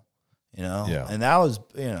 people, you know? Yeah. And that was,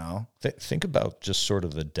 you know. Think about just sort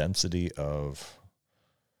of the density of,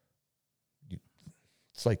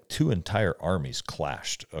 it's like 2 entire armies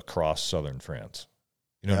clashed across southern France.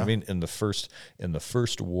 You know what I mean? In the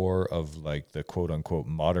first war of, like, the quote unquote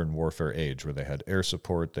modern warfare age, where they had air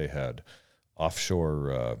support, they had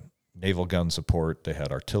offshore naval gun support, they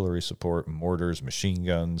had artillery support, mortars, machine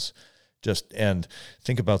guns, and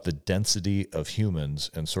think about the density of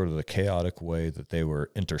humans and sort of the chaotic way that they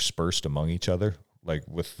were interspersed among each other, like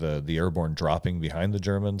with the airborne dropping behind the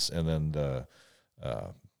Germans and then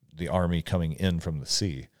the army coming in from the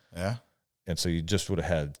sea. Yeah. And so you just would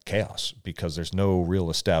have had chaos because there's no real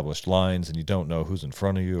established lines and you don't know who's in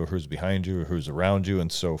front of you or who's behind you or who's around you.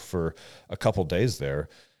 And so for a couple days there,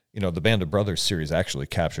 you know, the Band of Brothers series actually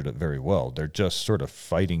captured it very well. They're just sort of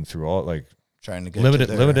fighting through all, like, trying to get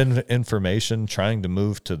limited information, trying to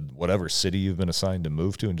move to whatever city you've been assigned to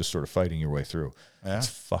move to and just sort of fighting your way through. Yeah. It's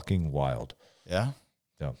fucking wild. Yeah.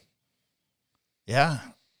 Yeah. Yeah.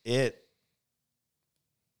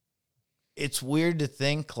 It's weird to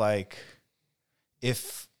think, like,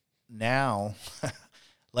 if now,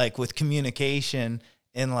 like, with communication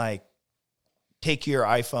and, like, take your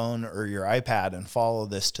iPhone or your iPad and follow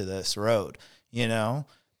this to this road, you know?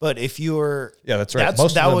 But if you were... Yeah, that's right.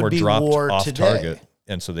 Most of them were dropped off today. target.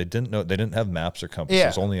 And so they didn't know, they didn't have maps or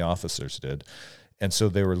compasses. Yeah. Only officers did. And so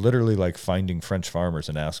they were literally like finding French farmers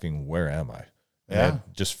and asking, where am I? And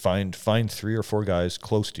just find 3 or 4 guys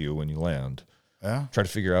close to you when you land. Yeah. Try to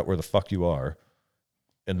figure out where the fuck you are.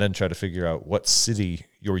 And then try to figure out what city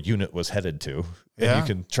your unit was headed to. And you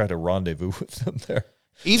can try to rendezvous with them there.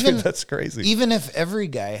 Dude, that's crazy. Even if every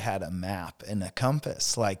guy had a map and a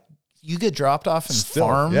compass, like, you get dropped off in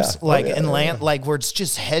farms, and land, like, where it's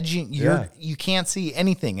just hedging. You can't see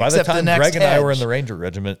anything. By except the time the next Greg and hedge. I were in the Ranger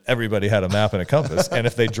Regiment, everybody had a map and a compass. And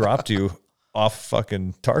if they dropped you off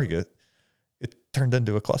fucking target, it turned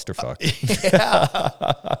into a clusterfuck.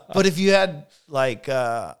 But if you had, like,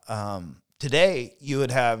 today, you would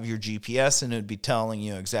have your GPS and it would be telling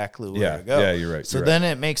you exactly where to go. Yeah, you're right. So then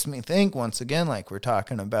it makes me think, once again, like, we're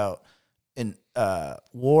talking about in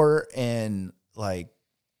war, and, like,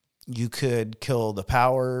 you could kill the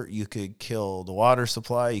power, you could kill the water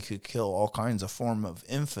supply, you could kill all kinds of form of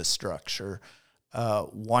infrastructure.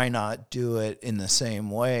 Why not do it in the same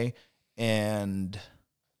way? And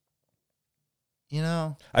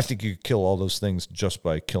I think you kill all those things just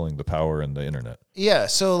by killing the power and the internet. Yeah.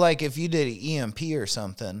 So like if you did an EMP or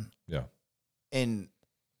something, Yeah. and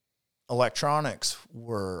electronics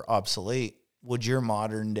were obsolete, would your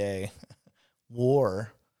modern day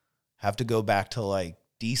war have to go back to like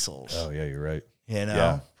diesels? Oh yeah, you're right.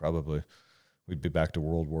 Yeah, probably. We'd be back to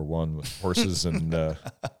World War I with horses and.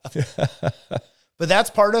 But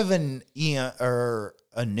that's part of or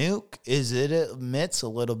a nuke is it emits a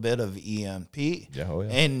little bit of EMP. Yeah, oh yeah.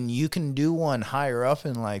 And you can do one higher up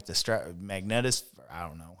in like the I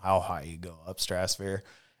don't know how high you go up stratosphere,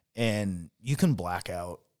 and you can black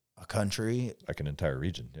out a country, like an entire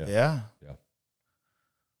region. Yeah.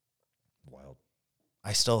 Wild.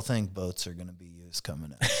 I still think boats are going to be used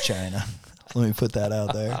coming out of China. Let me put that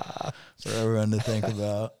out there for everyone to think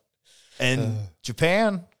about. And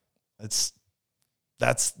Japan, that's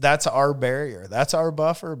our barrier. That's our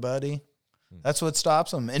buffer, buddy. That's what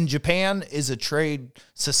stops them. And Japan is a trade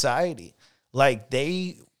society. Like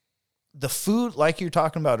the food, like you're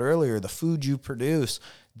talking about earlier, the food you produce,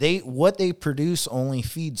 what they produce only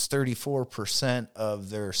feeds 34% of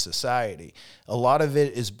their society. A lot of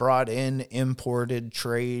it is brought in, imported,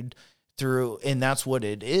 trade through, and that's what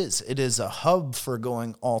it is. It is a hub for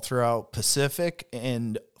going all throughout Pacific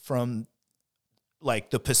and from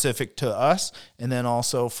like the Pacific to us, and then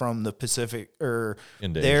also from the Pacific or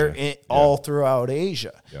all throughout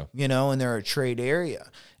Asia, and they're a trade area.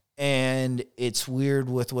 And it's weird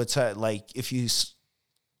with what's like, if you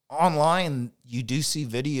online, you do see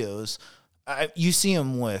videos, you see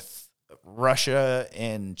them with Russia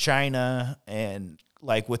and China and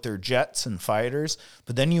like with their jets and fighters,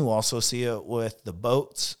 but then you also see it with the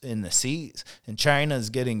boats in the seas. And China is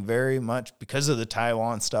getting very much, because of the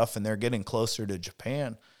Taiwan stuff, and they're getting closer to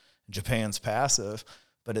Japan. Japan's passive,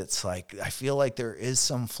 but it's like, I feel like there is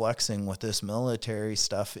some flexing with this military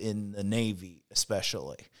stuff in the Navy,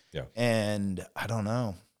 especially. Yeah. And I don't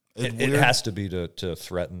know. It has to be to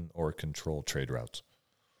threaten or control trade routes.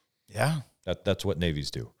 Yeah. That's what navies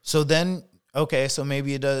do. So then, okay, so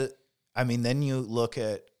maybe it does. I mean, then you look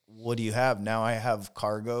at, what do you have? Now I have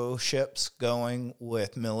cargo ships going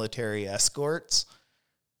with military escorts,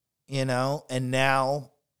 and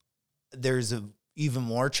now there's even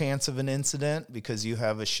more chance of an incident because you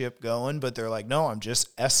have a ship going, but they're like, no, I'm just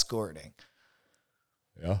escorting.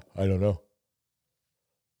 Yeah, I don't know.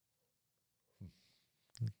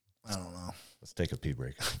 I don't know. Let's take a pee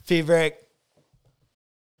break. Pee break.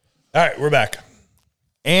 All right, we're back.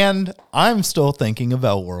 And I'm still thinking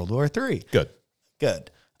about World War III.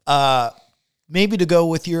 Good. Maybe to go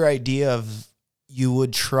with your idea of you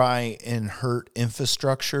would try and hurt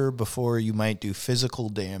infrastructure before you might do physical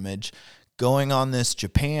damage. Going on this,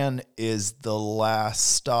 Japan is the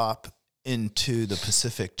last stop into the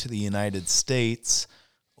Pacific to the United States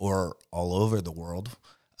or all over the world.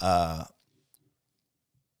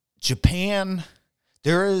 Japan,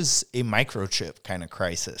 there is a microchip kind of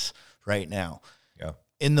crisis right now. Yeah.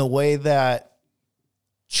 In the way that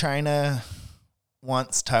China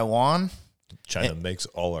wants Taiwan. China makes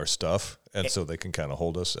all our stuff, and so they can kind of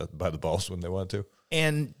hold us by the balls when they want to.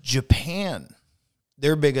 And Japan,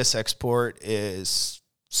 their biggest export is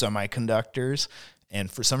semiconductors,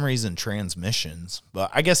 and for some reason transmissions.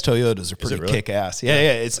 But I guess Toyotas are pretty really? kick-ass. Yeah,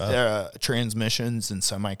 it's transmissions and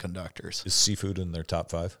semiconductors. Is seafood in their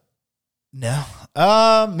top 5? No.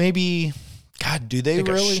 Maybe, God, do they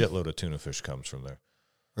really? A shitload of tuna fish comes from there.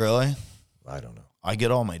 Really? I don't know. I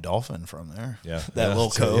get all my dolphin from there. Yeah. Little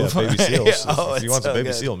cove. Yeah, baby seals. Oh, if you want some baby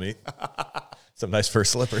good. seal meat, some nice fur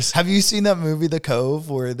slippers. Have you seen that movie, The Cove,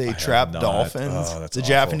 where they trap dolphins? Oh, that's the awful.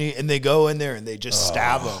 Japanese, and they go in there and they just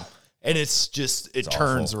stab them. And it's just, it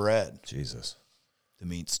turns awful. red. Jesus. The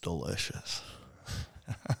meat's delicious.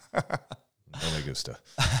 Only good stuff.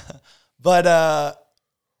 But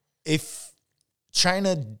if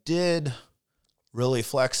China did really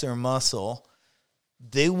flex their muscle,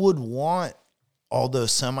 they would want all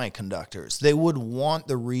those semiconductors. They would want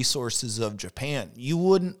the resources of Japan. You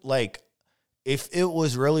wouldn't, like, if it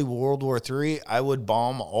was really World War III, I would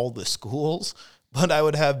bomb all the schools, but I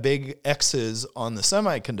would have big X's on the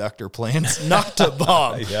semiconductor plants not to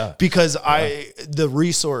bomb. Because the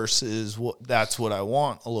resources, that's what I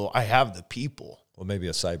want. I have the people. Well, maybe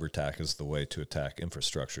a cyber attack is the way to attack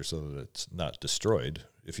infrastructure so that it's not destroyed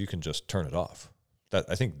if you can just turn it off.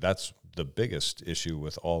 I think that's the biggest issue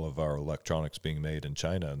with all of our electronics being made in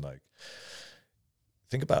China. And like,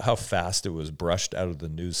 think about how fast it was brushed out of the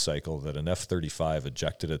news cycle that an F-35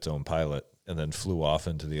 ejected its own pilot and then flew off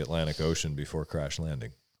into the Atlantic Ocean before crash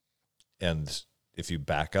landing. And if you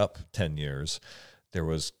back up 10 years, there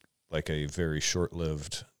was like a very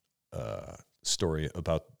short-lived story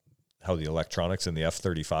about how the electronics in the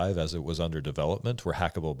F-35 as it was under development were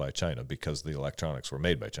hackable by China because the electronics were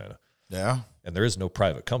made by China. Yeah. And there is no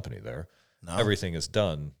private company there. No. Everything is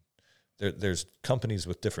done. There's companies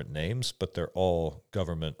with different names, but they're all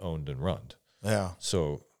government owned and run. Yeah.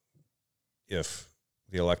 So if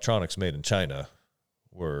the electronics made in China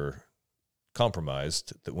were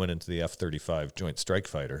compromised that went into the F-35 Joint Strike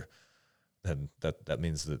Fighter, then that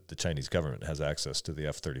means that the Chinese government has access to the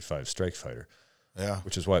F-35 Strike Fighter. Yeah.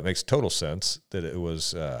 Which is why it makes total sense that it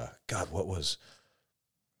was, there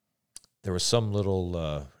was some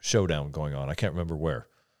little showdown going on. I can't remember where.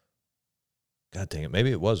 God dang it.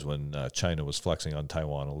 Maybe it was when China was flexing on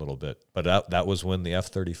Taiwan a little bit. But that was when the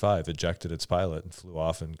F-35 ejected its pilot and flew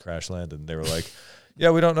off and crash landed. And they were like,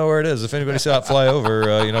 yeah, we don't know where it is. If anybody saw it fly over,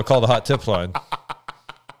 call the hot tip line.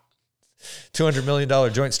 $200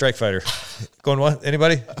 million Joint Strike Fighter. Going what?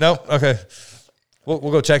 Anybody? No? Okay. We'll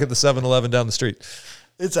go check at the 7-Eleven down the street.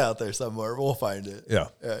 It's out there somewhere. We'll find it. Yeah.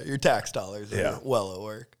 Your tax dollars are well at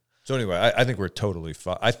work. So anyway, I think we're totally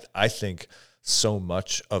fine. I think so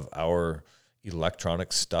much of our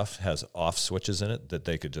electronic stuff has off switches in it that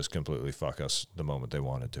they could just completely fuck us the moment they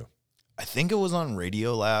wanted to. I think it was on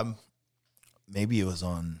Radiolab. Maybe it was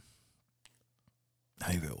on...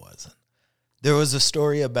 Maybe it wasn't. There was a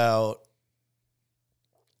story about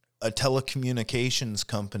a telecommunications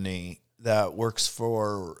company that works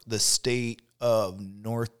for the state of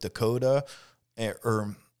North Dakota,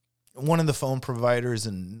 or one of the phone providers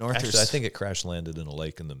in North. Actually, I think it crash landed in a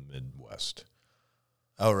lake in the Midwest.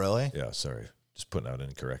 Oh, really? Yeah, sorry. Just putting out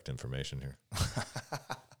incorrect information here.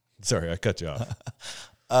 Sorry, I cut you off.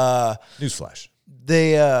 Newsflash.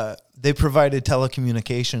 They provided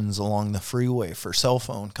telecommunications along the freeway for cell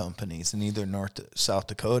phone companies in either South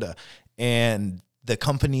Dakota, and the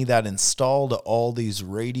company that installed all these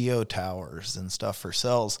radio towers and stuff for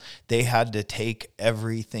cells, they had to take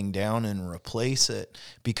everything down and replace it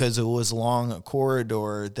because it was along a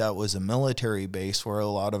corridor that was a military base where a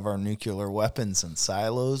lot of our nuclear weapons and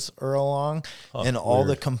silos are along, and all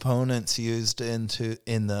the components used in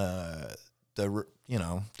the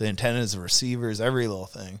antennas, receivers, every little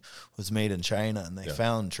thing was made in China, and they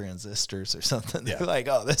found transistors or something. They're like,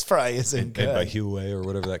 oh, this probably isn't good. Made by Huawei or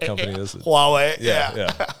whatever that company is. Huawei.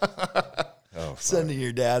 Yeah. Oh, sending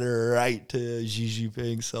your data right to Xi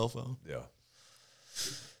Jinping's cell phone. Yeah.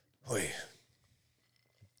 Oy.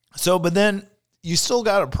 So, but then you still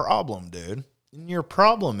got a problem, dude. And your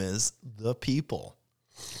problem is the people.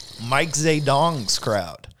 Mike Zedong's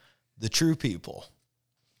crowd, the true people.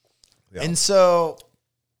 Yeah. And so,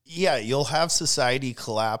 yeah, you'll have society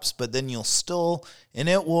collapse, but then you'll still, and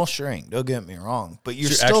it will shrink. Don't get me wrong, but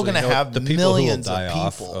you're still going to have the millions of people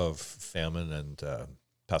off of famine and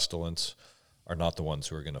pestilence are not the ones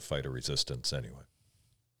who are going to fight a resistance anyway.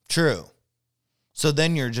 True. So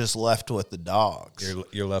then you're just left with the dogs.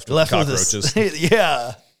 You're left with cockroaches.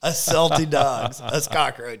 Yeah, us salty dogs, us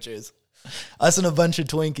cockroaches, us and a bunch of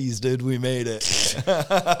Twinkies, dude. We made it.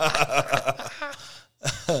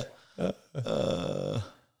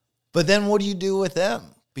 But then what do you do with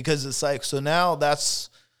them? Because it's like, so now that's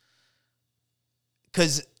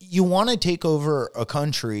because you want to take over a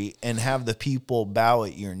country and have the people bow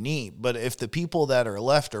at your knee. But if the people that are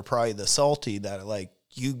left are probably the salty that are like,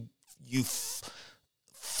 you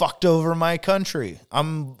fucked over my country.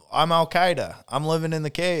 I'm Al-Qaeda. I'm living in the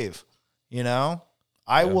cave.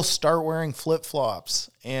 I will start wearing flip-flops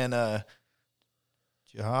and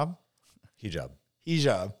hijab.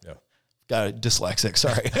 Yeah. Got it. Dyslexic.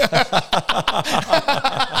 Sorry.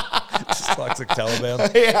 Dyslexic Taliban.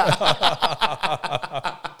 Yeah.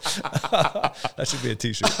 That should be a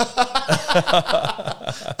t-shirt.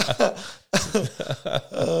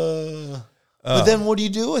 But then what do you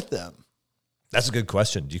do with them? That's a good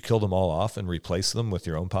question. Do you kill them all off and replace them with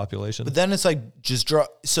your own population? But then it's like just draw.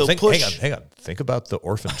 So hang on. Think about the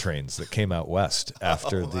orphan trains that came out west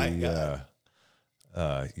after after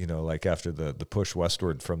the push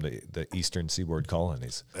westward from the eastern seaboard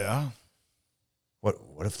colonies. Yeah. What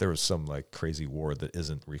if there was some like crazy war that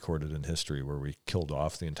isn't recorded in history where we killed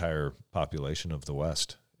off the entire population of the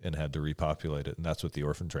West and had to repopulate it? And that's what the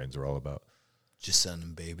orphan trains are all about. Just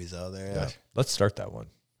sending babies out there. Yeah. Let's start that one.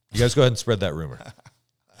 You guys go ahead and spread that rumor.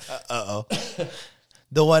 Uh-oh.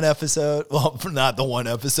 The one episode, well, not the one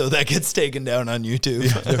episode that gets taken down on YouTube.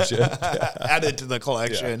 Yeah, no shit. Yeah. Add it to the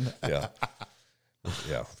collection. Yeah.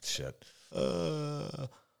 Yeah, shit.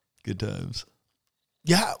 Good times.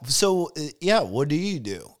 Yeah. So, what do you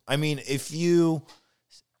do? I mean, if you...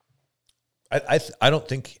 I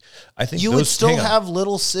think you would still have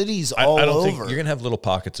little cities all over. I don't think you're going to have little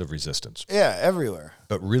pockets of resistance. Yeah, everywhere.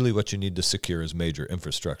 But really what you need to secure is major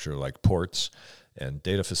infrastructure like ports and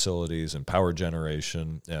data facilities and power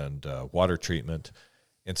generation and water treatment.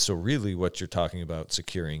 And so really what you're talking about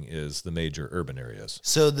securing is the major urban areas.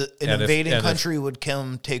 So an invading country would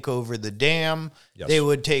come take over the dam. Yes. They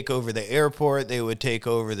would take over the airport. They would take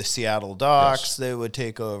over the Seattle docks. Yes. They would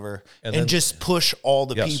take over and then, just push all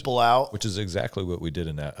the people out. Which is exactly what we did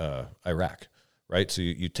in Iraq, right? So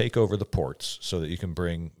you take over the ports so that you can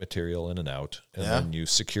bring material in and out. And then you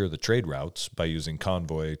secure the trade routes by using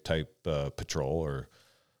convoy-type patrol or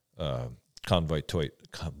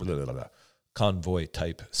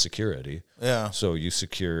convoy-type security. Yeah. So you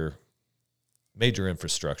secure major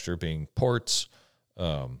infrastructure, being ports,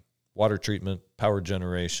 water treatment, power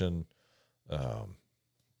generation,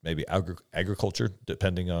 maybe agriculture,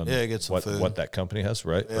 depending on what that company has,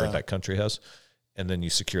 right? Yeah. Or that country has. And then you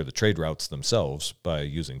secure the trade routes themselves by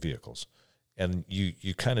using vehicles. And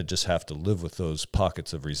you kind of just have to live with those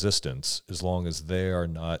pockets of resistance as long as they are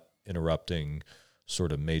not interrupting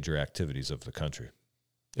sort of major activities of the country.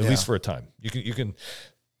 At least for a time. You could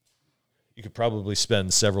probably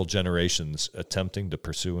spend several generations attempting to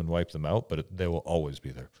pursue and wipe them out, but they will always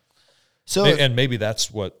be there. So, and maybe that's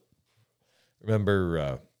what.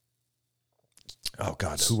 Remember,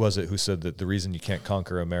 who was it who said that the reason you can't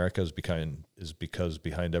conquer America is because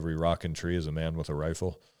behind every rock and tree is a man with a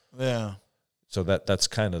rifle. Yeah. So that's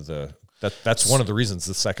kind of that's one of the reasons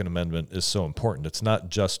the Second Amendment is so important. It's not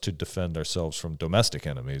just to defend ourselves from domestic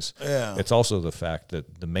enemies. Yeah. It's also the fact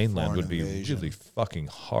that the mainland would be really fucking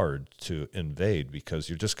hard to invade because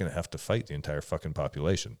you're just going to have to fight the entire fucking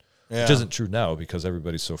population. Yeah. Which isn't true now because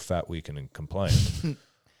everybody's so fat, weak, and compliant.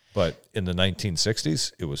 But in the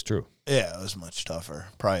 1960s, it was true. Yeah, it was much tougher.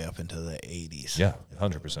 Probably up into the 80s. Yeah,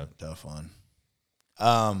 100%. Tough one.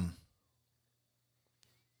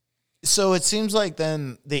 So it seems like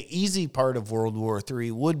then the easy part of World War III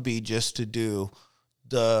would be just to do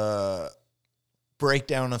the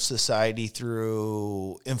breakdown of society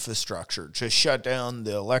through infrastructure. Just shut down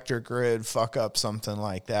the electric grid, fuck up something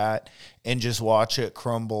like that, and just watch it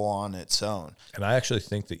crumble on its own. And I actually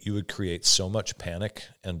think that you would create so much panic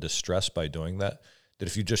and distress by doing that, that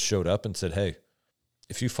if you just showed up and said, hey,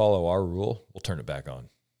 if you follow our rule, we'll turn it back on.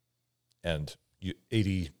 And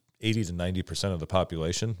 80 to 90% of the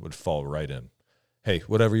population would fall right in. Hey,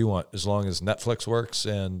 whatever you want, as long as Netflix works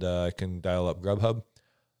and I can dial up Grubhub,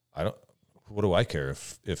 what do I care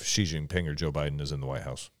if Xi Jinping or Joe Biden is in the White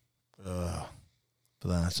House? But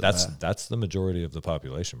that's the majority of the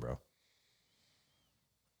population, bro.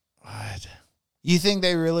 What? You think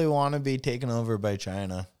they really want to be taken over by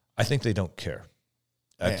China? I think they don't care.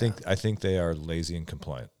 I think they are lazy and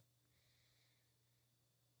compliant.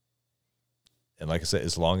 And like I said,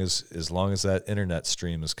 as long as that internet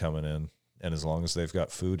stream is coming in, and as long as they've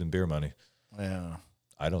got food and beer money,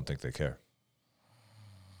 I don't think they care.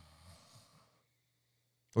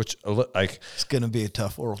 Which, like, it's going to be a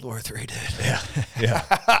tough World War III, dude. Yeah.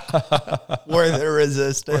 War of the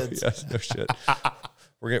resistance. Yes, no shit.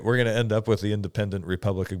 We're going to end up with the independent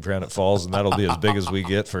Republic of Granite Falls, and that'll be as big as we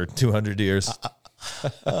get for 200 years.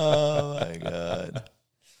 Oh my God.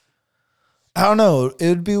 I don't know. It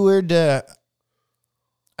would be weird to.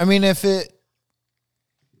 I mean,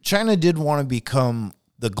 China did want to become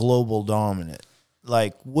the global dominant,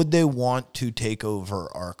 like, would they want to take over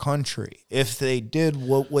our country? If they did,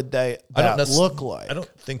 what would that look like? I don't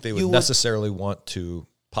think they would necessarily want to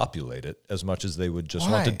populate it as much as they would just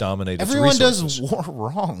want to dominate its resources. Everyone does war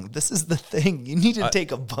wrong. This is the thing. You need to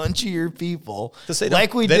take a bunch of your people. They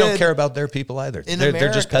don't care about their people either.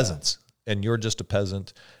 They're just peasants, and you're just a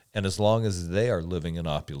peasant. And as long as they are living in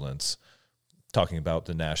opulence, talking about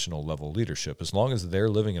the national level leadership, as long as they're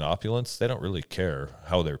living in opulence, they don't really care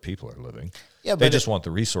how their people are living. Yeah, they just want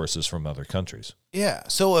the resources from other countries. Yeah.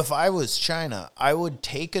 So if I was China, I would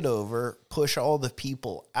take it over, push all the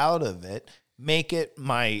people out of it, make it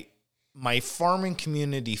my farming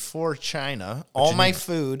community for China. All my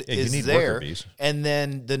food is there. And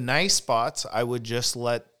then the nice spots, I would just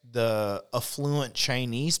let the affluent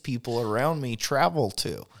Chinese people around me travel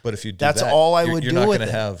to. But if you do that's all I would do. You're not going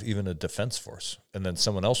to have even a defense force, and then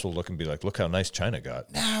someone else will look and be like, "Look how nice China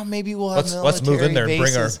got." Now maybe we'll have let's move in there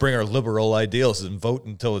and bring our liberal ideals and vote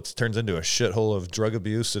until it turns into a shithole of drug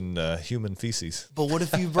abuse and human feces. But what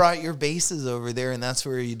if you brought your bases over there, and that's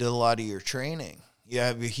where you did a lot of your training? You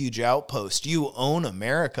have a huge outpost. You own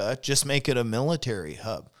America. Just make it a military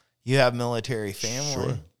hub. You have military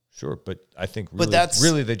family. Sure, but I think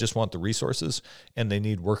really they just want the resources, and they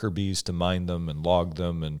need worker bees to mine them and log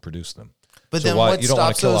them and produce them. But then what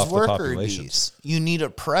stops those worker bees? You need a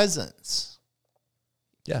presence.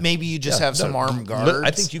 Yeah. Maybe you just have some armed guards.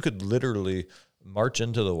 I think you could literally march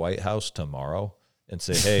into the White House tomorrow and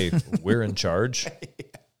say, hey, we're in charge.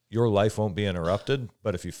 Your life won't be interrupted,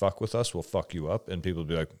 but if you fuck with us, we'll fuck you up. And people will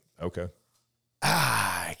be like, okay.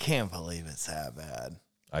 I can't believe it's that bad.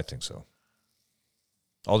 I think so.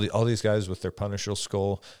 All these guys with their Punisher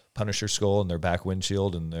skull and their back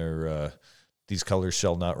windshield and their these colors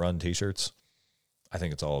shall not run T-shirts. I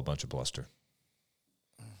think it's all a bunch of bluster.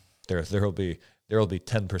 There'll be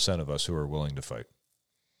 10% of us who are willing to fight.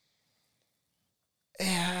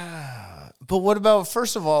 Yeah, but what about,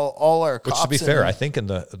 first of all our cops? Which, to be fair, I think in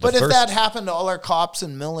the but first, if that happened to all our cops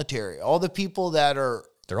and military, all the people that are,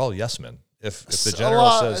 they're all yes men. If the general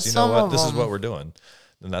says, you know what, this is what we're doing,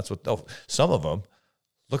 then that's what they'll. Some of them,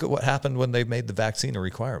 look at what happened when they made the vaccine a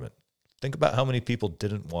requirement. Think about how many people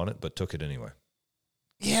didn't want it but took it anyway.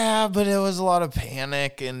 Yeah, but it was a lot of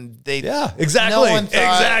panic, and Yeah, exactly, no one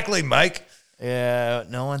thought, exactly, Mike. Yeah,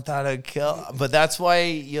 no one thought it'd kill, but that's why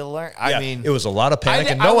you learn. I mean, it was a lot of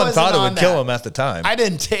panic, and no one thought it would kill him at the time. I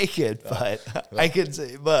didn't take it, but I could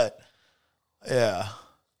say, but yeah.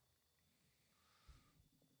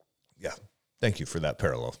 Yeah. Thank you for that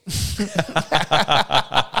parallel.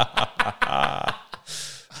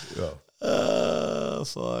 Oh,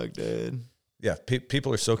 fuck, dude. Yeah,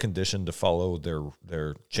 people are so conditioned to follow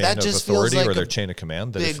their chain of authority or their chain of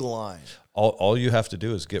command that big line. All you have to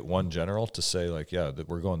do is get one general to say, like, yeah, that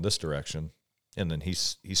we're going this direction, and then he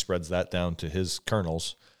spreads that down to his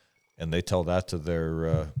colonels, and they tell that to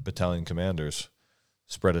their battalion commanders,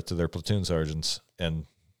 spread it to their platoon sergeants, and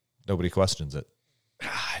nobody questions it.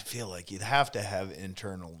 I feel like you'd have to have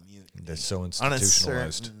internal mutiny. They're so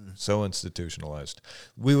institutionalized. So institutionalized.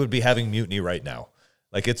 We would be having mutiny right now.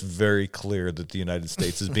 Like, it's very clear that the United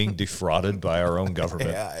States is being defrauded by our own government.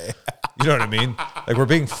 Yeah. You know what I mean? Like, we're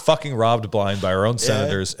being fucking robbed blind by our own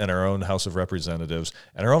senators and our own House of Representatives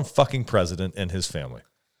and our own fucking president and his family.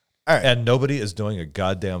 All right. And nobody is doing a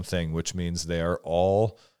goddamn thing, which means they are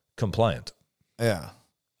all compliant. Yeah.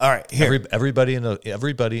 All right, here. Everybody in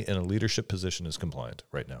a leadership position is compliant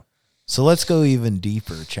right now. So let's go even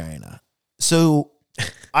deeper, China. So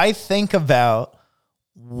I think about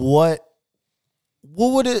what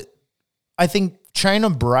would it, I think China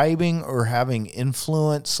bribing or having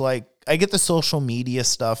influence, like, I get the social media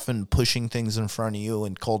stuff and pushing things in front of you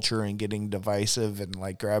and culture and getting divisive and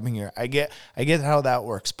like grabbing your, I get how that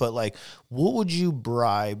works, but like, what would you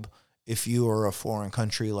bribe if you were a foreign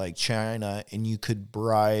country like China and you could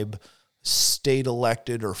bribe state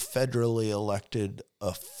elected or federally elected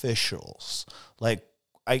officials? Like,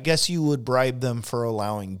 I guess you would bribe them for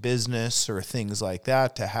allowing business or things like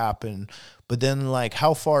that to happen. But then, like,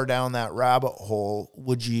 how far down that rabbit hole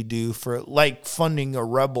would you do for, like, funding a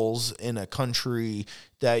rebels in a country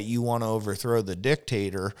that you want to overthrow the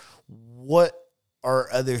dictator? What are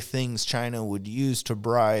other things China would use to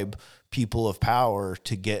bribe people of power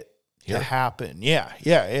to get to happen? Yeah.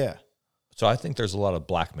 So I think there's a lot of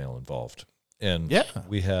blackmail involved. And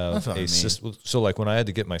we have a system. So, like, when I had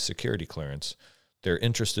to get my security clearance, they're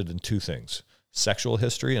interested in two things: sexual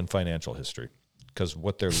history and financial history. Because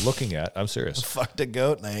what they're looking at, I'm serious. I fucked a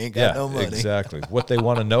goat and I ain't got no money. Exactly. What they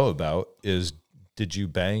want to know about is, did you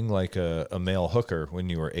bang like a male hooker when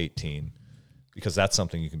you were 18? Because that's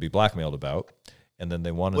something you can be blackmailed about. And then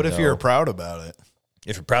they want to know. What if you're proud about it?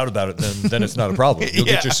 If you're proud about it, then it's not a problem. You'll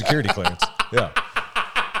get your security clearance. Yeah.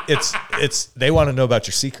 It's they want to know about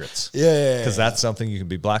your secrets. Yeah. Because that's something you can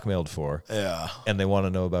be blackmailed for. Yeah. And they want to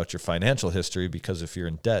know about your financial history, because if you're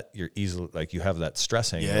in debt, you're easily, like, you have that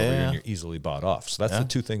stress hanging over you and you're easily bought off. So that's the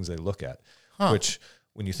two things they look at, which,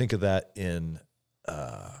 when you think of that in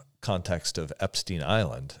context of Epstein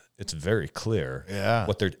Island, it's very clear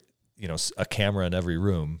what they're, a camera in every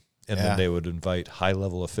room. And then they would invite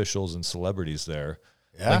high-level officials and celebrities there,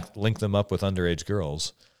 link them up with underage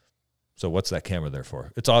girls. So what's that camera there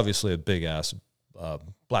for? It's obviously a big-ass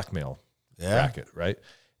blackmail racket, right?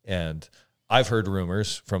 And I've heard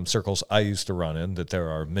rumors from circles I used to run in that there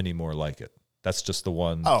are many more like it. That's just the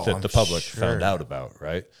one that the public found out about,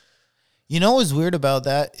 right? You know what's weird about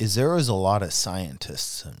that is there was a lot of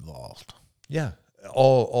scientists involved. Yeah.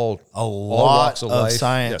 All lot of life,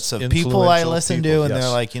 science of people I listen to, and they're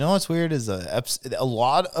like, you know what's weird is a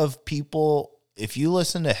lot of people. If you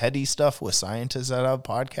listen to heady stuff with scientists that have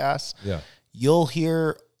podcasts, you'll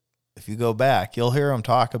hear, if you go back, you'll hear them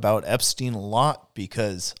talk about Epstein a lot,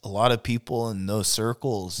 because a lot of people in those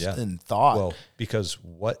circles and thought. Well, because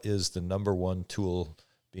what is the number one tool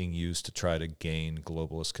being used to try to gain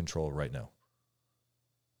globalist control right now?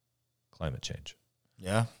 Climate change.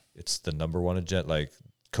 Yeah. It's the number one agenda. Like,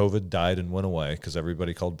 COVID died and went away because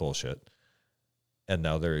everybody called bullshit. And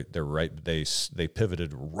now they're right. They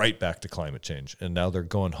pivoted right back to climate change, and now they're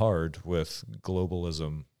going hard with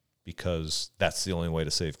globalism because that's the only way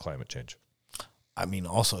to save climate change. I mean,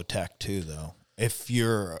 also tech too, though. If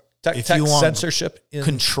you're Tech you want censorship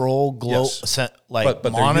control global, but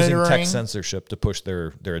they're monitoring, using tech censorship to push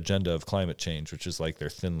their agenda of climate change, which is like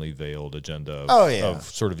their thinly veiled agenda of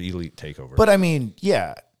sort of elite takeover. But I mean,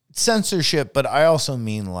 yeah, censorship. But I also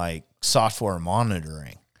mean like software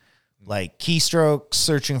monitoring, like keystrokes,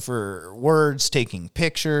 searching for words, taking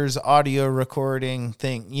pictures, audio recording,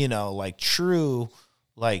 like true,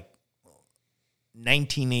 like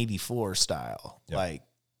 1984 style, Yep. like.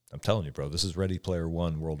 I'm telling you, bro, this is Ready Player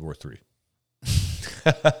One, World War III.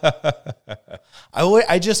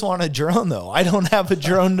 I just want a drone, though. I don't have a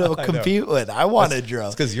drone to compete with. I want a drone.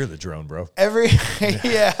 It's because you're the drone, bro.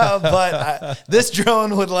 But this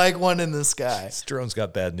drone would like one in the sky. This drone's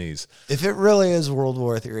got bad knees. If it really is World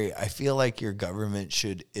War III, I feel like your government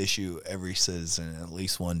should issue every citizen at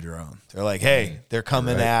least one drone. They're like, hey, they're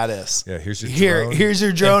coming at us. Yeah, here's your drone. Here's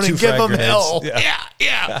your drone and give them hell.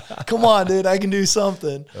 Yeah. Come on, dude. I can do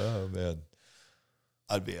something. Oh, man.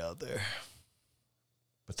 I'd be out there.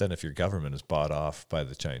 But then if your government is bought off by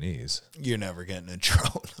the Chinese, you're never getting a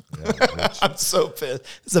drone. Yeah, I'm so pissed.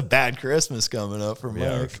 It's a bad Christmas coming up for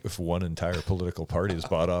Mike. If one entire political party is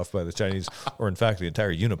bought off by the Chinese, or in fact, the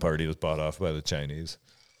entire uniparty is bought off by the Chinese,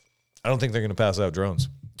 I don't think they're going to pass out drones.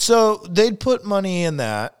 So they'd put money in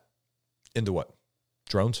that. Into what?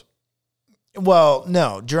 Drones? Well,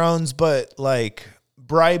 no, drones, but like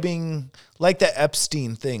bribing, like the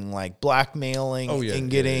Epstein thing, like blackmailing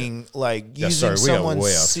and getting like using someone's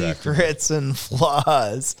secrets and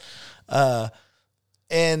flaws.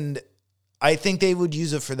 And I think they would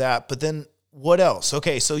use it for that. But then what else?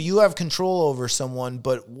 Okay, so you have control over someone,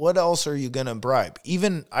 but what else are you going to bribe?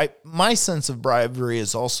 Even my sense of bribery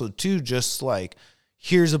is also too just like,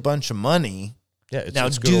 here's a bunch of money. Yeah, now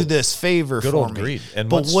do this favor for me. Greed.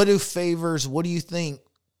 But what do you think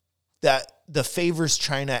that the favors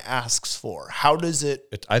China asks for? How does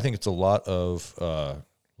it? I think it's a lot of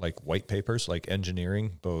like white papers, like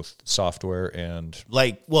engineering, both software and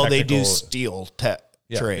they do steal tech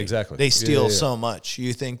trade. Exactly. They steal so much.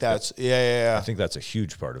 You think that's I think that's a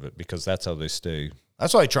huge part of it because that's how they stay.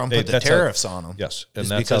 That's why Trump put the tariffs on them. Yes, and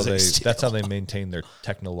that's how they maintain their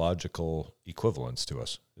technological equivalence to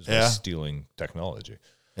us. Is by stealing technology.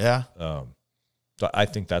 Yeah. So I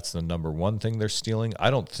think that's the number one thing they're stealing. I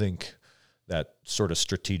don't think that sort of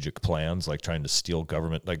strategic plans, like trying to steal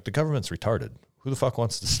government, like the government's retarded. Who the fuck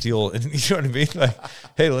wants to steal? You know what I mean? Like,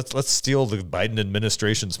 hey, let's steal the Biden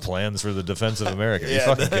administration's plans for the defense of America. Are you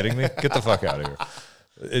fucking kidding me? Get the fuck out of here.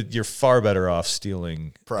 You're far better off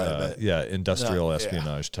stealing industrial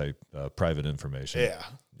espionage type private information. Yeah.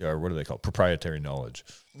 Or what do they call it? Proprietary knowledge.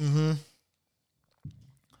 Mm-hmm.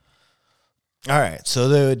 All right. So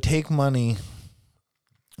they would take money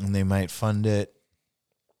and they might fund it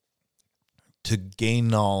to gain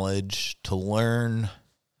knowledge, to learn.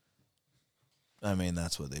 I mean,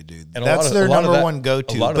 that's what they do. And that's their number one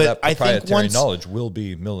go-to. A lot of that proprietary knowledge will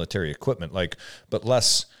be military equipment, but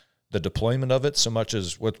less the deployment of it so much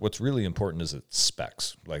as what's really important is its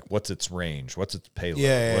specs. Like, what's its range? What's its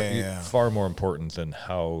payload? Far more important than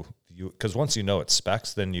how because once you know its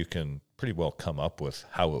specs, then you can pretty well come up with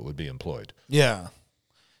how it would be employed. Yeah.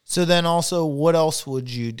 So then also, what else would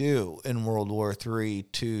you do in World War III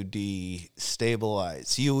to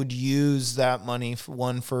destabilize? You would use that money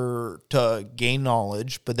to gain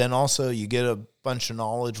knowledge, but then also you get a bunch of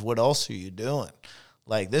knowledge. What else are you doing?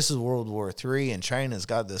 Like, this is World War III, and China's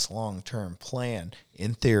got this long-term plan,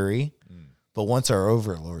 in theory. But once our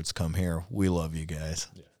overlords come here, we love you guys.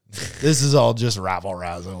 Yeah. This is all just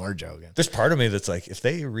rabble-rousing. We're joking. There's part of me that's like, if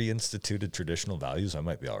they reinstituted traditional values, I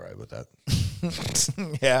might be all right with that.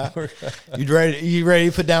 Yeah. You ready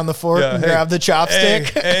to put down the fork and grab the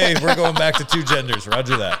chopstick? Hey, we're going back to two genders.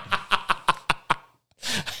 Roger that.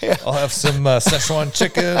 Yeah. I'll have some Szechuan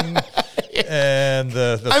chicken and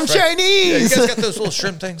the I'm Chinese. Yeah, you guys got those little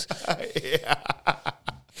shrimp things? Yeah.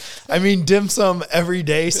 I mean, dim sum every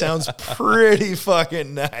day sounds pretty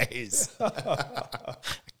fucking nice.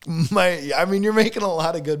 You're making a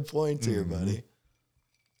lot of good points here, buddy.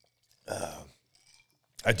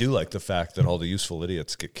 I do like the fact that all the useful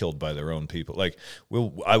idiots get killed by their own people. Like,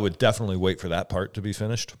 I would definitely wait for that part to be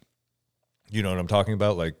finished. You know what I'm talking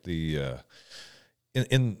about? Like the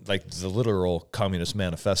in like the literal Communist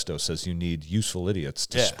Manifesto says you need useful idiots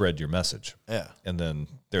to spread your message. Yeah, and then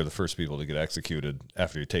they're the first people to get executed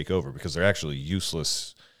after you take over because they're actually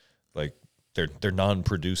useless. Like they're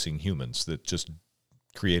non-producing humans that just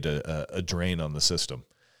create a drain on the system.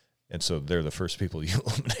 And so they're the first people you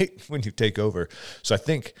eliminate when you take over. So I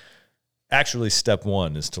think actually step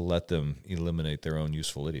one is to let them eliminate their own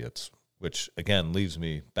useful idiots. which again leaves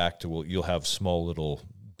me back to, well, you'll have small little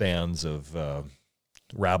bands of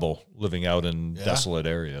rabble living out in desolate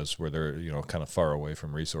areas where they're, kind of far away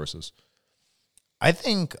from resources. I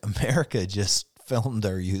think America just filmed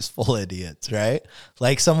our useful idiots, right?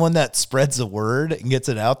 Like someone that spreads the word and gets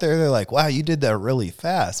it out there. They're like, wow, you did that really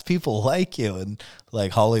fast. People like you. And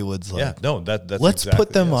like Hollywood's like, that's let's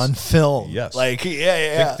put them on film. Yes. Like,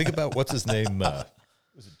 yeah. Think about what's his name.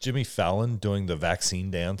 Was it Jimmy Fallon doing the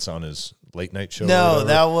vaccine dance on his late night show? No,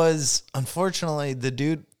 that was unfortunately the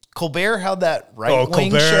dude. Colbert had that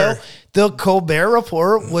right-wing show. The Colbert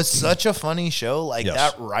Report was such a funny show. Like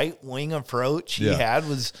that right-wing approach he had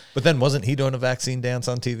was... But then wasn't he doing a vaccine dance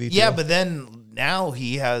on TV too? Yeah, but then now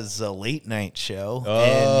he has a late-night show.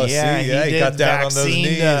 Oh, and he got down on those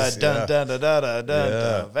knees.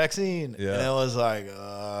 Vaccine. Yeah. And it was like,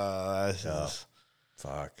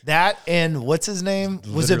 fuck. That and what's his name?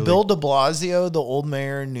 Was it Bill de Blasio, the old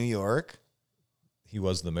mayor in New York? He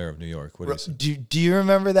was the mayor of New York. What is it? Do you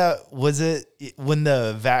remember that? Was it when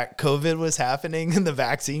the COVID was happening and the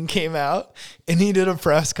vaccine came out and he did a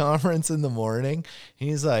press conference in the morning?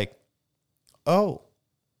 He's like, oh,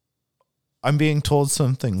 I'm being told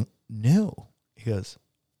something new. He goes,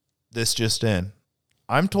 this just in.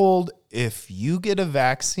 I'm told if you get a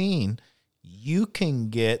vaccine, you can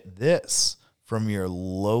get this from your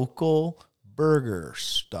local burger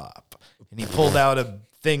stop. And he pulled out a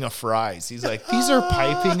thing of fries. He's like, these are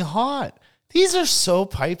piping hot. These are so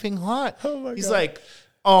piping hot. Oh my He's God. like,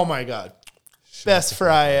 oh my God. Best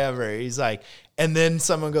fry ever. He's like, and then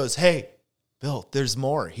someone goes, hey, Bill, there's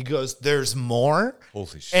more. He goes, there's more?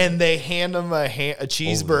 Holy shit. And they hand him a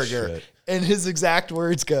cheeseburger. And his exact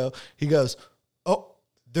words he goes, oh,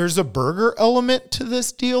 there's a burger element to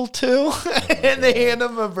this deal too? And they hand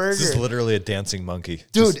him a burger. This is literally a dancing monkey.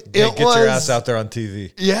 Dude, Just get your ass out there on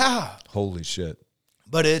TV. Yeah. Holy shit.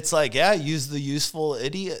 But it's like, use the useful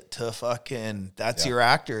idiot to fucking, that's your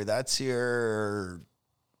actor. That's your,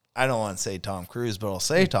 I don't want to say Tom Cruise, but I'll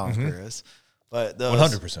say Tom Cruise. But those,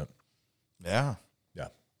 100%. Yeah. Yeah.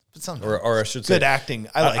 But something or I should say, good acting.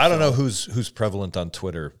 I don't know who's prevalent on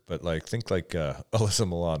Twitter, but think Alyssa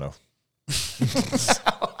Milano.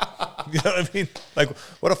 You know what I mean? Like,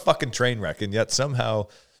 what a fucking train wreck. And yet somehow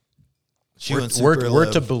we're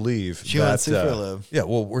to believe she went super live. Yeah,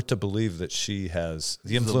 well, we're to believe that she has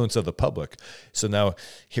the influence of the public. So now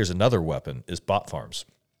here's another weapon is bot farms.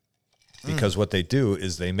 Because what they do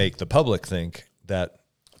is they make the public think that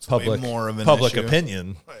public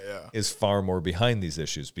opinion is far more behind these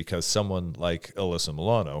issues, because someone like Alyssa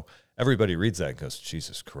Milano, everybody reads that and goes,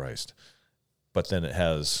 Jesus Christ. But then it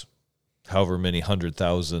has however many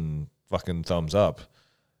 100,000 fucking thumbs up,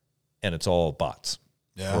 and it's all bots.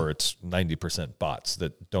 Yeah. Or it's 90% bots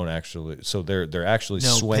that don't actually. So they're actually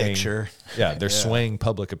swaying. Picture. Yeah, they're swaying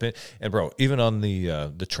public opinion. And bro, even on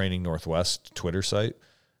the Training Northwest Twitter site,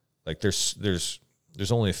 like there's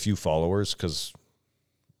only a few followers because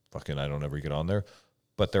fucking I don't ever get on there,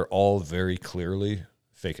 but they're all very clearly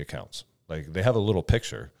fake accounts. Like they have a little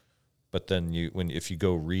picture, but then if you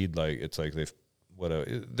go read, like it's like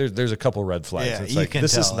there's a couple red flags. Yeah, it's like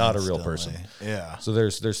this is not a real instantly. person. Yeah. So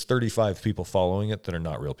there's 35 people following it that are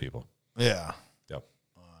not real people. Yeah. Yep.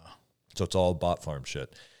 So it's all bot farm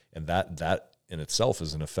shit, and that in itself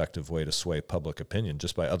is an effective way to sway public opinion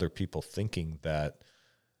just by other people thinking that,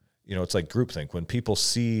 it's like groupthink. When people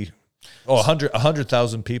see,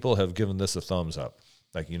 100,000 people have given this a thumbs up.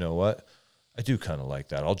 Like, you know what? I do kind of like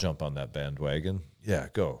that. I'll jump on that bandwagon. Yeah,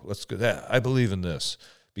 go. Let's go. Yeah, I believe in this.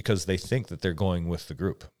 Because they think that they're going with the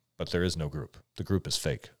group, but there is no group. The group is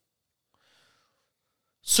fake.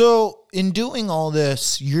 So in doing all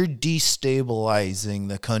this, you're destabilizing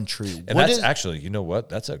the country. And that's actually, you know what?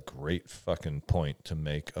 That's a great fucking point to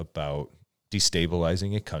make about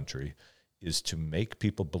destabilizing a country, is to make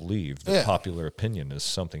people believe that popular opinion is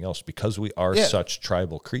something else, because we are such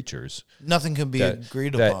tribal creatures. Nothing can be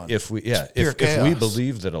agreed upon. If we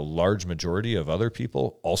believe that a large majority of other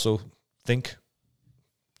people also think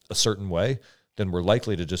a certain way, then we're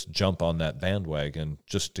likely to just jump on that bandwagon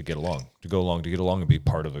just to get along, and be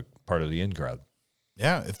part of the in crowd.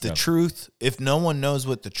 Yeah, if no one knows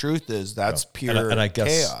what the truth is, that's pure and I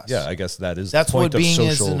guess, chaos. Yeah, I guess that's the point of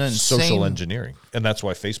social engineering, and that's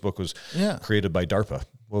why Facebook was created by DARPA.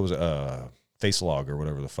 What was it? FaceLog or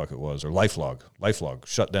whatever the fuck it was, or LifeLog. LifeLog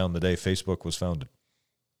shut down the day Facebook was founded.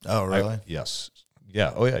 Oh, really? Yes.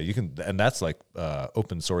 Yeah. Oh, yeah. You can, and that's like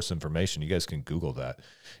open source information. You guys can Google that.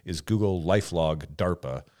 Is Google LifeLog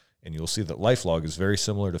DARPA, and you'll see that LifeLog is very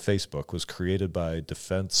similar to Facebook. Was created by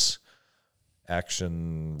Defense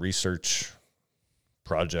Action Research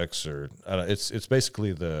projects, or it's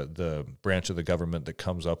basically the branch of the government that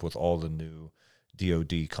comes up with all the new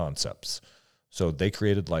DoD concepts. So they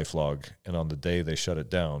created LifeLog, and on the day they shut it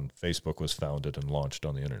down, Facebook was founded and launched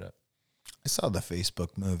on the internet. I saw the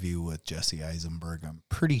Facebook movie with Jesse Eisenberg. I'm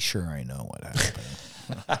pretty sure I know what happened.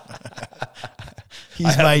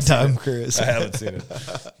 He's my Tom Cruise. I haven't seen it.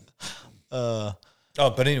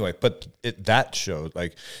 But anyway, that showed,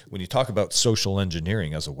 like, when you talk about social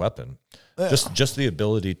engineering as a weapon, just the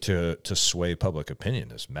ability to sway public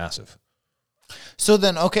opinion is massive. So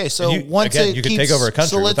then, okay, so once you can take over a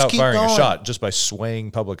country without firing a shot just by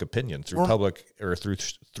swaying public opinion through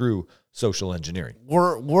through social engineering.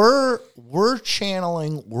 We're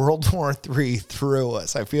channeling World War III through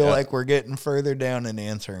us. I feel like we're getting further down and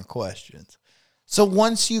answering questions. So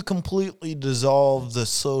once you completely dissolve the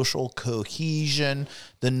social cohesion,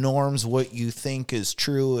 the norms, what you think is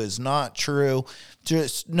true is not true,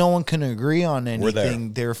 just no one can agree on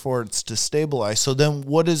anything, therefore it's destabilized. So then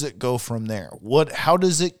what does it go from there? How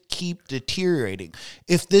does it keep deteriorating?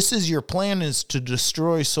 If this is your plan, is to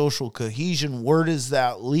destroy social cohesion, where does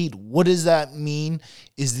that lead? What does that mean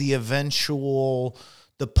is the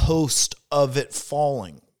post of it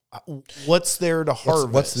falling? What's there to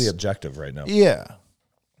harvest? What's the objective right now? Yeah.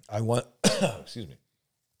 Excuse me.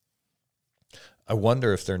 I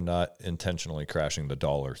wonder if they're not intentionally crashing the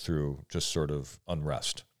dollar through just sort of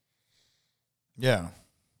unrest. Yeah.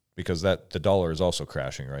 Because the dollar is also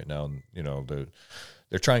crashing right now. And,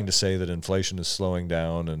 they're trying to say that inflation is slowing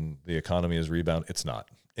down and the economy is rebounding. It's not.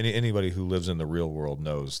 Anybody who lives in the real world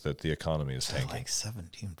knows that the economy is tanking. Like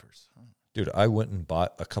 17%. Dude, I went and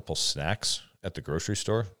bought a couple snacks at the grocery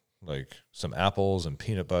store, like some apples and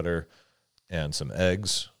peanut butter and some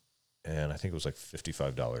eggs, and I think it was like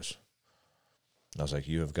 $55. And I was like,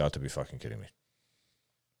 you have got to be fucking kidding me.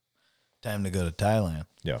 Time to go to Thailand.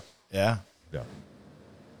 Yeah. Yeah. Yeah.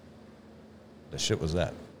 The shit was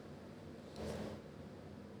that.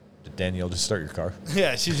 Did Danielle just start your car?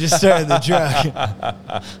 Yeah, she just started the truck.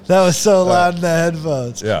 That was so loud in the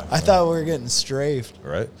headphones. Yeah. I thought we were getting strafed.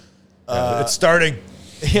 Right? Yeah, it's starting.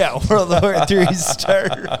 Yeah, World War III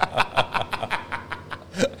start.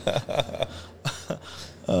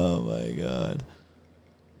 Oh my God.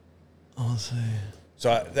 I'll see.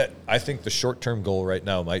 So I think the short-term goal right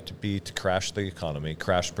now might be to crash the economy,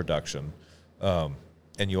 crash production, and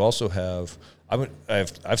you also have.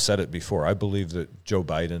 I've said it before. I believe that Joe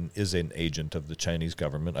Biden is an agent of the Chinese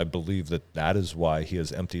government. I believe that is why he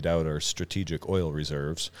has emptied out our strategic oil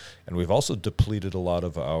reserves, and we've also depleted a lot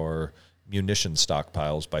of our munition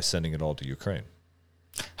stockpiles by sending it all to Ukraine.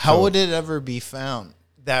 How would it ever be found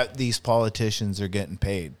that these politicians are getting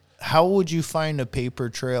paid? How would you find a paper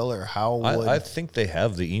trail, or how would... I think they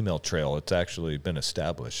have the email trail. It's actually been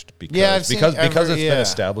established because because it's been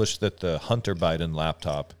established that the Hunter Biden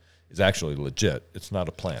laptop is actually legit. It's not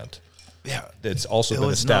a plant. Yeah. It's also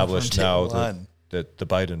been established now that the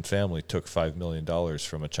Biden family took $5 million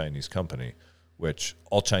from a Chinese company, which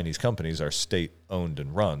all Chinese companies are state-owned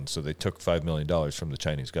and run, so they took $5 million from the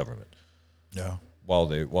Chinese government. Yeah.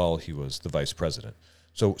 While he was the vice president.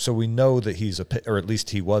 So we know that he's or at least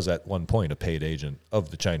he was at one point a paid agent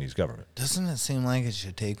of the Chinese government. Doesn't it seem like it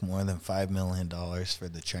should take more than $5 million for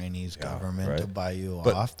the Chinese government to buy you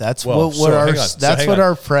off? That's what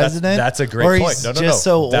our president. That's a great point. No. Just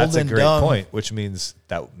so that's old a great dumb. point, which means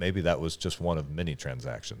that maybe that was just one of many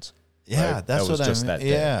transactions. Yeah, right? that's that what I mean. that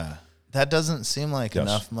yeah, that doesn't seem like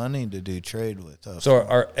enough money to do trade with.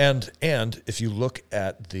 So and if you look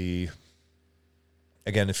at the.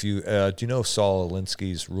 Again, if you do you know Saul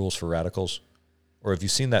Alinsky's Rules for Radicals, or have you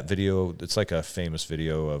seen that video? It's like a famous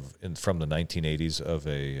video from the 1980s of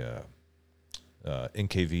a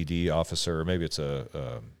NKVD officer, or maybe it's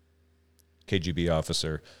a KGB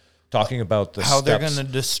officer, talking about the how steps. They're going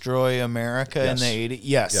to destroy America in the 80s.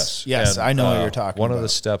 Yes, and, I know what you're talking about. One of the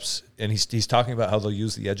steps, and he's talking about how they'll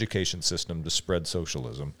use the education system to spread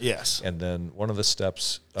socialism. Yes. And then one of the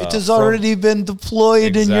steps... it has already been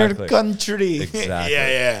deployed in your country. Exactly.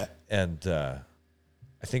 Yeah. And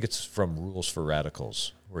I think it's from Rules for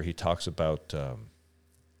Radicals, where he talks about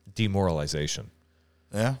demoralization.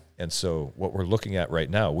 Yeah. And so what we're looking at right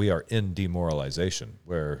now, we are in demoralization,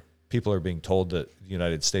 where people are being told that the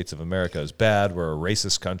United States of America is bad. We're a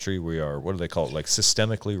racist country. We are, what do they call it, like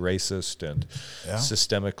systemically racist and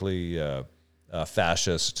systemically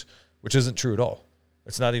fascist, which isn't true at all.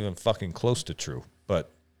 It's not even fucking close to true,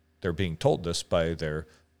 but they're being told this by their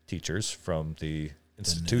teachers from the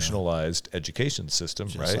institutionalized education system,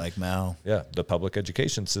 just right? Just like Mao. Yeah, the public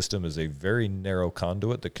education system is a very narrow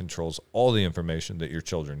conduit that controls all the information that your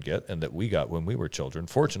children get and that we got when we were children.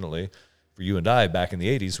 Fortunately, For you and I, back in the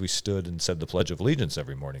 80s, we stood and said the Pledge of Allegiance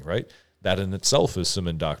every morning, right? That in itself is some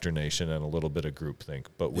indoctrination and a little bit of groupthink.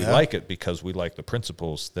 But we like it because we like the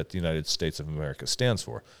principles that the United States of America stands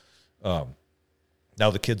for. Now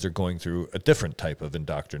the kids are going through a different type of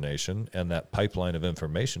indoctrination, and that pipeline of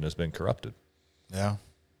information has been corrupted. Yeah.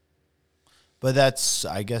 But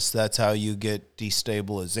I guess that's how you get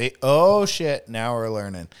destabilization. Oh, shit, now we're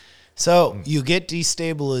learning. So you get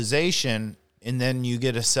destabilization, and then you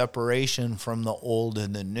get a separation from the old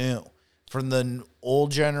and the new. From the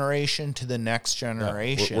old generation to the next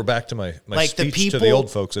generation. We're back to my like speech to the old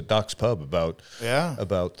folks at Doc's Pub about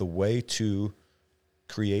the way to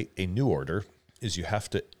create a new order is you have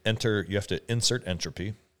to insert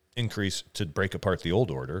entropy, increase to break apart the old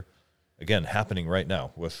order. Again, happening right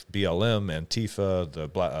now with BLM, Antifa,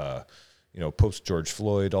 the post George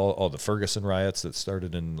Floyd, all the Ferguson riots that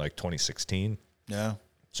started in like 2016. Yeah.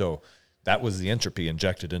 So that was the entropy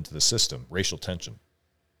injected into the system, racial tension.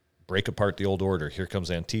 Break apart the old order. Here comes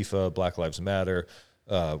Antifa, Black Lives Matter.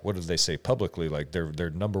 What did they say publicly? Like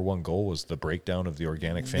their number one goal was the breakdown of the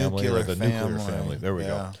organic family or the nuclear family. There we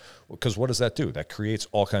go. Because what does that do? That creates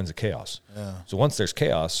all kinds of chaos. Yeah. So once there's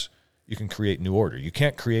chaos, you can create new order. You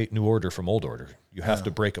can't create new order from old order. You have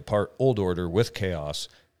to break apart old order with chaos.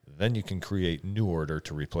 Then you can create new order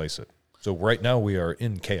to replace it. So right now we are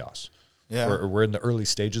in chaos. Yeah. We're in the early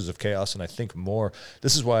stages of chaos, and I think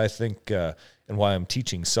this is why I think, and why I'm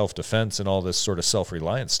teaching self-defense and all this sort of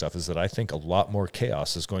self-reliance stuff, is that I think a lot more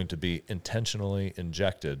chaos is going to be intentionally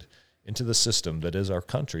injected into the system that is our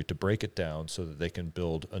country to break it down so that they can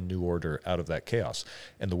build a new order out of that chaos.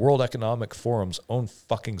 And the World Economic Forum's own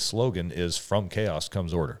fucking slogan is, from chaos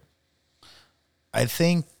comes order. I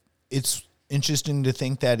think it's interesting to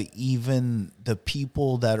think that even the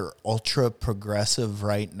people that are ultra progressive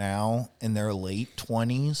right now in their late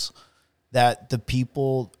 20s, that the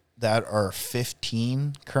people that are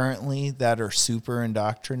 15 currently that are super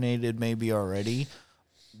indoctrinated maybe already,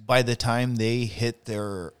 by the time they hit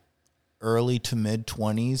their early to mid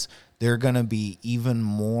 20s, they're going to be even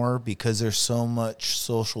more, because there's so much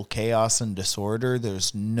social chaos and disorder.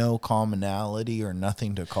 There's no commonality or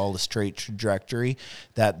nothing to call a straight trajectory,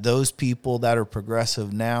 that those people that are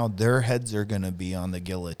progressive now, their heads are going to be on the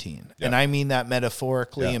guillotine. Yeah. And I mean that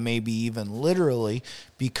metaphorically and maybe even literally,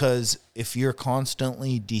 because if you're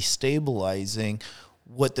constantly destabilizing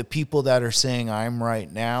what the people that are saying I'm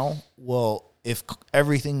right now, well, if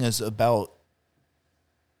everything is about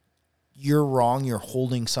you're wrong, you're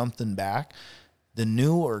holding something back, the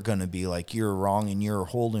new are going to be like, you're wrong and you're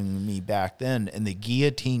holding me back then. And the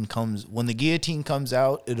guillotine comes, when the guillotine comes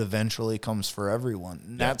out, it eventually comes for everyone.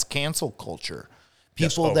 And that's cancel culture.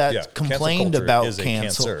 People that complained about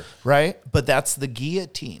cancel, right? But that's the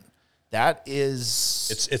guillotine. That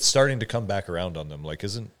is... It's starting to come back around on them. Like,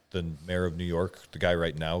 isn't the mayor of New York, the guy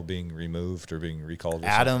right now, being removed or being recalled?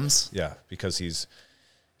 Adams. Yeah, because he's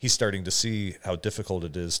starting to see how difficult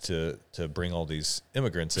it is to bring all these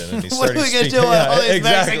immigrants in, and he's what starting are we going to do with all these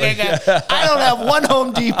Mexican guys? I don't have one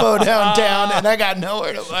Home Depot downtown, and I got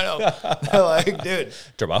nowhere to put them. They're like, dude.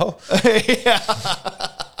 Trabajo?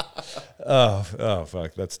 Oh,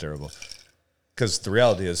 fuck, that's terrible. Because the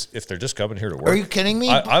reality is, if they're just coming here to work. Are you kidding me?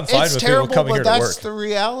 I'm fine with people coming here to work. That's the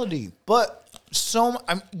reality. But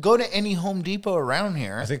go to any Home Depot around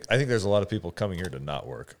here. I think there's a lot of people coming here to not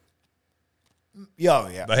work.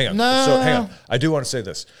 Yeah. But hang on. No. So hang on. I do want to say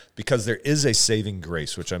this, because there is a saving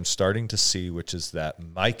grace, which I'm starting to see, which is that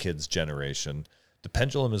my kids' generation, the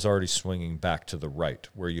pendulum is already swinging back to the right,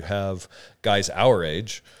 where you have guys our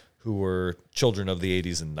age who were children of the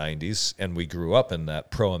 80s and 90s, and we grew up in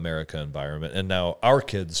that pro-America environment, and now our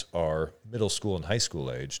kids are middle school and high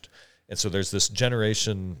school aged. And so there's this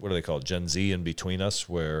generation, what do they call it, Gen Z in between us,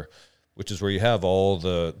 which is where you have all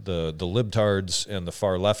the libtards and the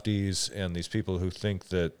far lefties and these people who think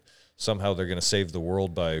that somehow they're going to save the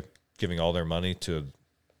world by giving all their money to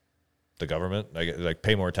the government, like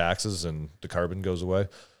pay more taxes and the carbon goes away.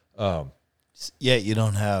 Yet you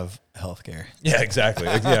don't have health care. Yeah, exactly.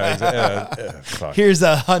 Fuck. Here's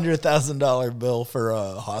 $100,000 bill for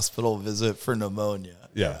a hospital visit for pneumonia.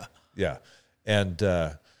 Yeah. And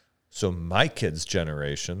so my kids'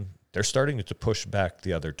 generation, they're starting to push back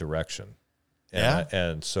the other direction.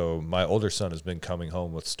 And so my older son has been coming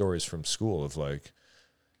home with stories from school of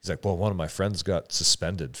he's like, well, one of my friends got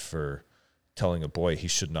suspended for telling a boy he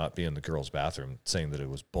should not be in the girls' bathroom, saying that it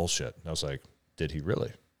was bullshit. And I was like, did he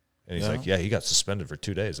really? And he's like, yeah, he got suspended for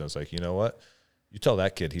 2 days. And I was like, you know what? You tell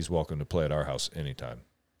that kid he's welcome to play at our house anytime,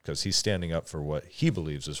 because he's standing up for what he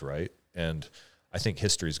believes is right. And I think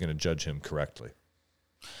history is going to judge him correctly.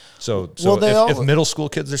 So if middle school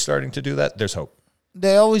kids are starting to do that, there's hope.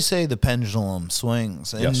 They always say the pendulum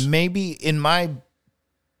swings, and Yes. maybe in my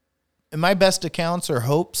best accounts or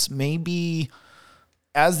hopes, maybe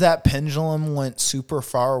as that pendulum went super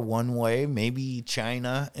far one way, maybe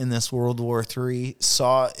China in this World War III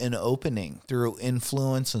saw an opening through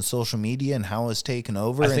influence and social media and how it's taken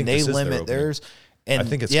over, and they limit theirs. And I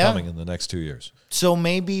think it's coming in the next 2 years. So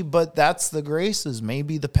maybe, but that's the graces.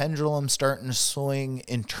 Maybe the pendulum's starting to swing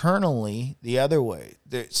internally the other way.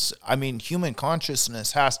 Human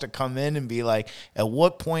consciousness has to come in and be like, at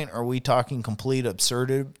what point are we talking complete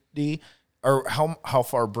absurdity, or how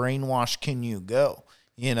far brainwashed can you go?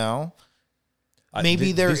 You know,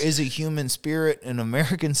 maybe there is a human spirit, an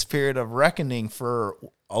American spirit of reckoning for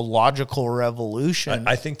a logical revolution.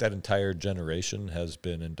 I think that entire generation has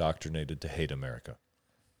been indoctrinated to hate America.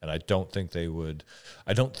 And I don't think there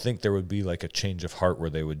would be like a change of heart where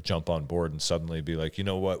they would jump on board and suddenly be like, you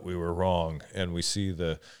know what, we were wrong. And we see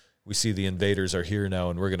the invaders are here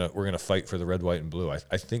now, and we're going to fight for the red, white, and blue.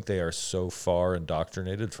 I think they are so far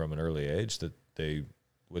indoctrinated from an early age that they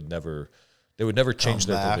would never change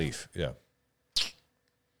their belief. Yeah.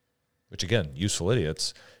 Which again, useful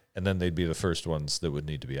idiots. And then they'd be the first ones that would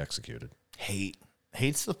need to be executed.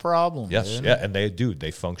 Hate's the problem. Yes, dude. yeah, and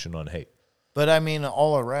they function on hate. But I mean,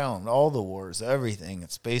 all around, all the wars, everything,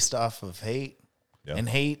 it's based off of hate. Yeah. And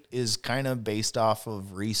hate is kind of based off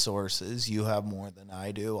of resources. You have more than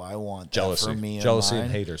I do. I want jealousy. That for me. Jealousy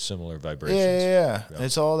and hate are similar vibrations. Yeah.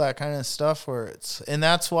 It's all that kind of stuff and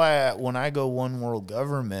that's why when I go one world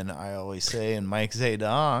government, I always say, and Mike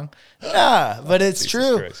Zedong, but it's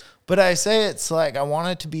true. Christ. But I say it's like, I want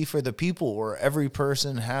it to be for the people where every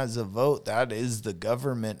person has a vote. That is, the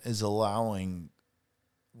government is allowing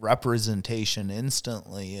representation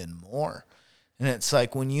instantly and more. And it's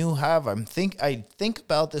like when you have, I think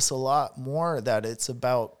about this a lot more, that it's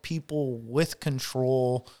about people with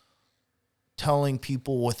control telling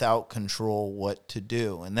people without control what to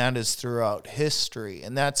do. And that is throughout history.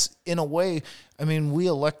 And that's, in a way, I mean, we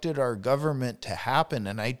elected our government to happen.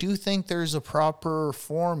 And I do think there's a proper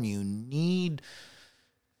form. You need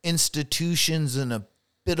institutions and a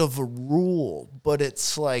bit of a rule, but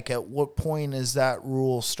it's like, at what point is that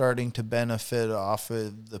rule starting to benefit off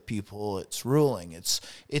of the people it's ruling? It's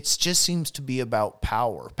just seems to be about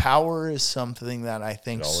power. Power is something that I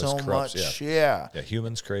think so corrupts, much. Yeah.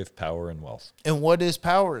 Humans crave power and wealth. And what is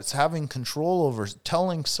power? It's having control over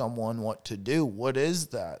telling someone what to do. What is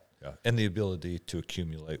that? Yeah. And the ability to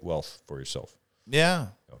accumulate wealth for yourself. Yeah.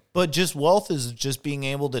 But just wealth is just being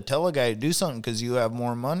able to tell a guy to do something because you have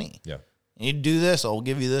more money. Yeah. You do this, I'll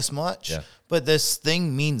give you this much. Yeah. But this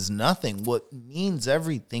thing means nothing. What means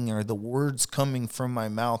everything are the words coming from my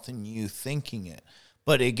mouth and you thinking it.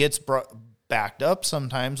 But it gets backed up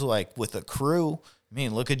sometimes, like with a crew. I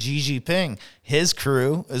mean, look at Xi Jinping. His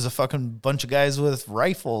crew is a fucking bunch of guys with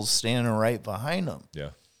rifles standing right behind him.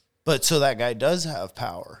 Yeah. But so that guy does have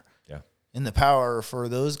power. Yeah. And the power for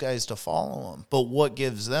those guys to follow him. But what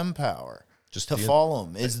gives them power? Just to follow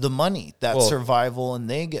them is the money, survival, and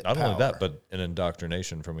they get not power. only that, but an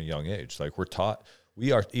indoctrination from a young age. Like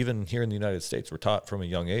we are even here in the United States, we're taught from a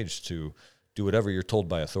young age to do whatever you're told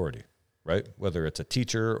by authority, right? Whether it's a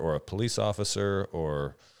teacher or a police officer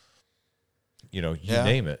or, you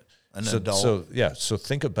name it. An adult. So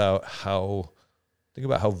think about how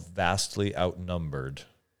vastly outnumbered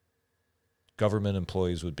government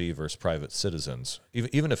employees would be versus private citizens.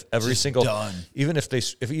 Even if every just single, done.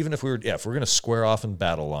 if we're going to square off in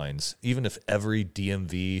battle lines, even if every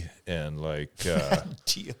DMV and like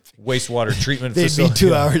wastewater treatment facility, they'd be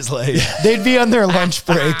 2 hours late. They'd be on their lunch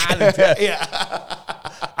break. Yeah,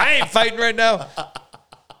 I ain't fighting right now.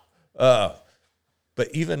 But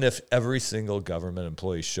even if every single government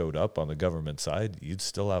employee showed up on the government side, you'd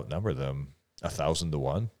still outnumber them 1,000 to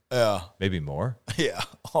 1. Yeah. Maybe more. Yeah.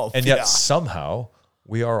 And yet somehow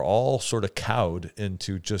we are all sort of cowed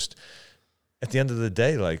into just, at the end of the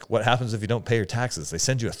day, like, what happens if you don't pay your taxes? They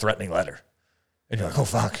send you a threatening letter. And you're like, oh,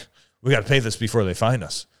 fuck, we got to pay this before they fine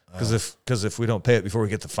us. Because if we don't pay it before we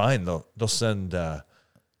get the fine, they'll send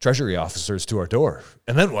treasury officers to our door.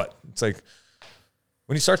 And then what? It's like,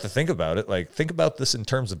 when you start to think about it, like, think about this in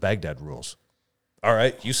terms of Baghdad rules. All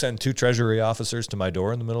right, you send 2 treasury officers to my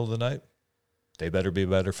door in the middle of the night. They better be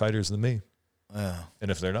better fighters than me. Yeah. And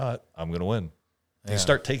if they're not, I'm going to win. Yeah. You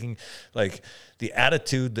start taking, like, the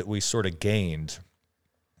attitude that we sort of gained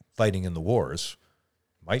fighting in the wars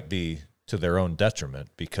might be to their own detriment,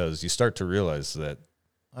 because you start to realize that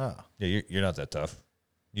you're not that tough.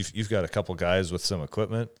 You've got a couple guys with some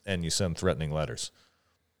equipment, and you send threatening letters.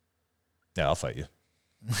 Yeah, I'll fight you.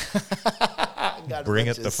 Bring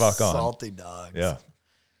it the fuck on. Salty dogs. Yeah.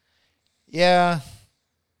 Yeah.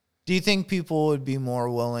 Do you think people would be more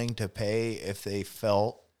willing to pay if they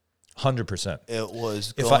felt 100%. it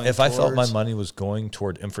was If I felt my money was going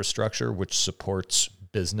toward infrastructure, which supports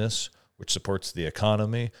business, which supports the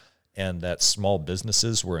economy, and that small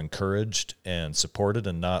businesses were encouraged and supported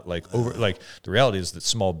and not like over, like the reality is that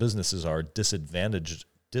small businesses are disadvantageous.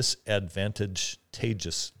 Is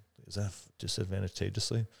that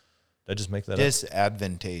disadvantageously? Did I just make that up?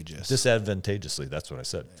 Disadvantageously. That's what I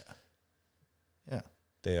said. Yeah.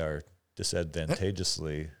 They are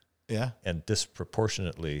disadvantageously Yeah. and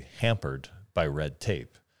disproportionately hampered by red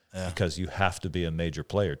tape because you have to be a major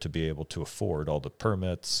player to be able to afford all the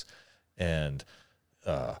permits and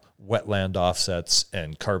wetland offsets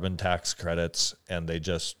and carbon tax credits, and they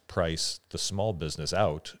just price the small business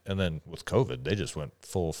out. And then with COVID, they just went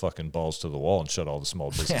full fucking balls to the wall and shut all the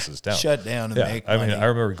small businesses down. Shut down and make money. I mean, I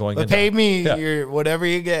remember going but pay me your whatever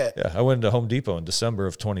you get. Yeah, I went into Home Depot in December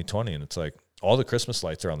of 2020, and it's like all the Christmas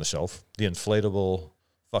lights are on the shelf. The inflatable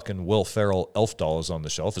fucking Will Ferrell elf doll is on the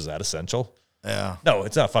shelf. Is that essential? Yeah. No,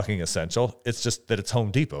 it's not fucking essential. It's just that it's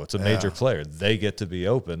Home Depot. It's a major player. They get to be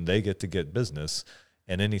open. They get to get business.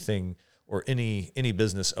 And anything or any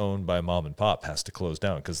business owned by mom and pop has to close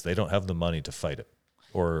down because they don't have the money to fight it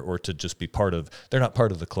or to just be part of. They're not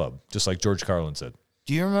part of the club, just like George Carlin said.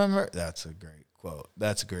 Do you remember? That's a great quote.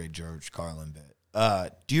 That's a great George Carlin bit.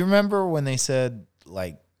 Do you remember when they said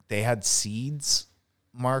like they had seeds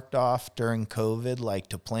marked off during COVID, like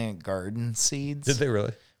to plant garden seeds? Did they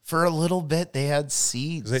really? For a little bit, they had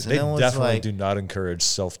seeds. They definitely do not encourage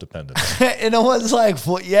self-dependence. And it was like,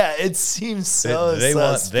 well, yeah, it seems so they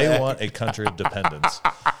want a country of dependence.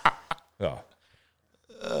 Oh.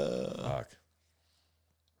 Fuck.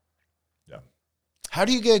 Yeah. How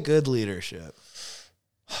do you get good leadership?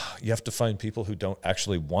 You have to find people who don't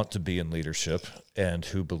actually want to be in leadership and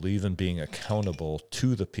who believe in being accountable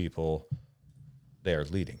to the people they are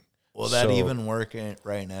leading. Will that even work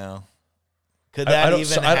right now? Could that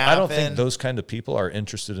even happen? I don't think those kind of people are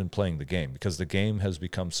interested in playing the game because the game has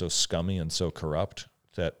become so scummy and so corrupt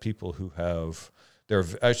that people who have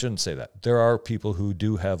I shouldn't say that. There are people who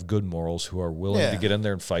do have good morals who are willing to get in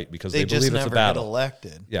there and fight because they believe it's a battle. They just never get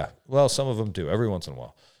elected. Yeah. Well, some of them do every once in a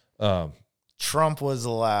while. Trump was the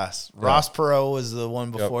last. Ross Perot was the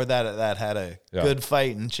one before that had a good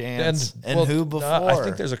fighting chance. And who before? I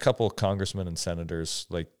think there's a couple of congressmen and senators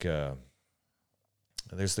like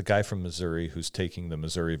there's the guy from Missouri who's taking the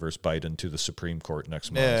Missouri versus Biden to the Supreme Court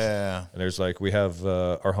next month. Yeah. And there's we have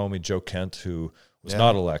our homie Joe Kent, who was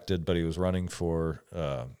not elected, but he was running for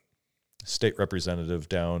state representative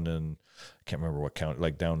down in, I can't remember what county,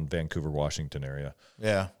 like down Vancouver, Washington area.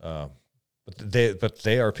 Yeah. But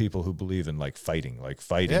they are people who believe in fighting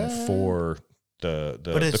for the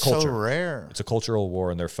culture. So rare. It's a cultural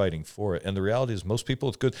war, and they're fighting for it. And the reality is, most people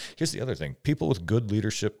with good. Here's the other thing: people with good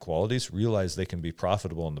leadership qualities realize they can be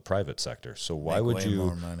profitable in the private sector. So why would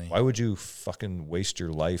you fucking waste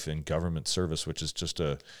your life in government service, which is just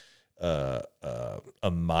a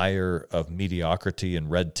mire of mediocrity and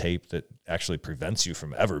red tape that actually prevents you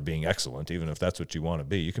from ever being excellent, even if that's what you want to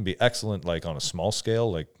be. You can be excellent on a small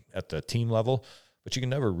scale, at the team level, but you can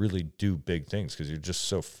never really do big things because you're just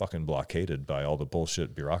so fucking blockaded by all the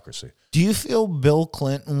bullshit bureaucracy. Do you feel Bill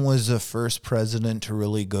Clinton was the first president to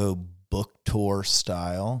really go book tour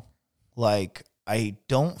style? I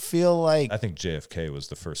don't feel like... I think JFK was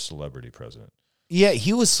the first celebrity president. Yeah,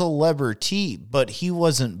 he was celebrity, but he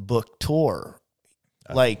wasn't book tour.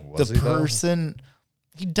 He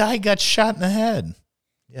died, got shot in the head.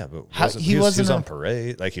 Yeah, but he was on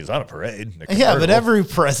parade. He was on a parade. Yeah, but every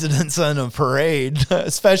president's on a parade,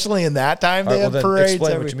 especially in that time. They had parades.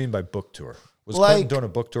 Explain what you mean by book tour. Was Clinton doing a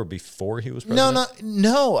book tour before he was president?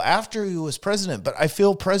 No, after he was president. But I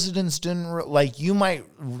feel presidents didn't, you might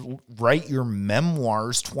write your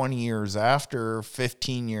memoirs 20 years after,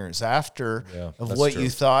 15 years after of what you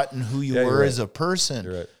thought and who you were as a person.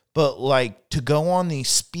 You're right. But to go on these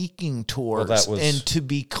speaking tours and to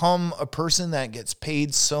become a person that gets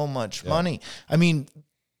paid so much money. I mean,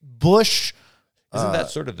 Bush. Isn't that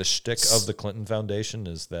sort of the shtick of the Clinton Foundation,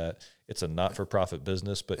 is that it's a not-for-profit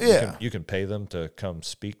business, but you can pay them to come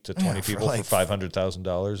speak to 20 people for $500,000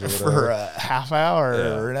 or whatever. For a half hour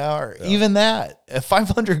or an hour. Yeah. Even that,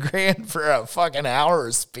 $500,000 for a fucking hour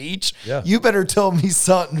of speech. Yeah. You better tell me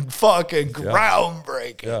something fucking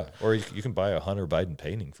groundbreaking. Yeah. Or you can buy a Hunter Biden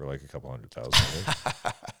painting for a couple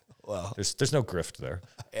 $100,000. Well, there's no grift there.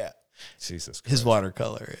 Yeah. Jesus Christ. His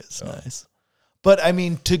watercolor is nice. But I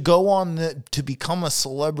mean, to go on to become a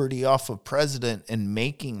celebrity off of president and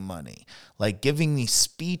making money, like giving these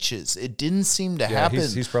speeches, it didn't seem to happen.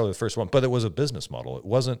 He's probably the first one, but it was a business model. It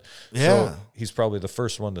wasn't. Yeah. So he's probably the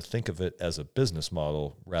first one to think of it as a business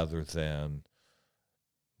model rather than,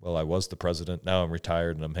 well, I was the president. Now I'm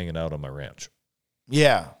retired and I'm hanging out on my ranch.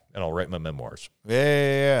 Yeah. And I'll write my memoirs.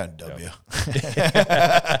 Yeah. W.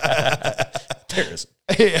 Terrorism.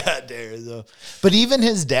 Yeah, terrorism. But even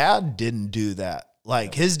his dad didn't do that.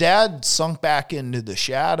 Like his dad sunk back into the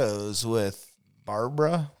shadows with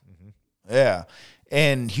Barbara. Mm-hmm. Yeah.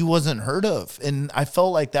 And he wasn't heard of. And I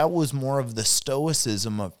felt like that was more of the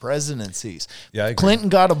stoicism of presidencies. Yeah, I agree. Clinton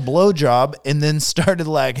got a blowjob and then started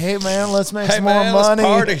like, hey, man, let's make some more money. Let's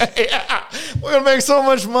party. Yeah, we're going to make so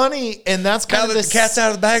much money. And that's kind of the cat's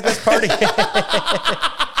out of the bag, let's party.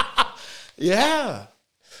 Yeah.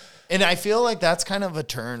 And I feel like that's kind of a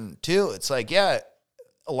turn, too. It's like, yeah,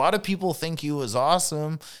 a lot of people think he was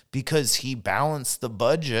awesome because he balanced the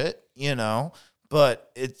budget, you know.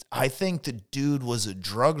 But I think the dude was a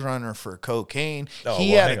drug runner for cocaine.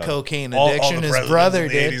 He had a cocaine addiction. His brother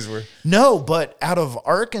did. No, but out of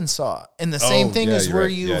Arkansas. And the same thing is where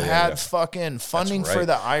you had fucking funding for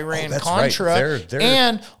the Iran-Contra. Right.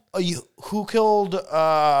 And who killed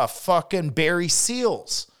fucking Barry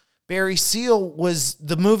Seals? Barry Seal was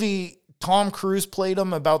the movie. Tom Cruise played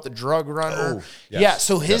him about the drug runner. Oh, yes, yeah,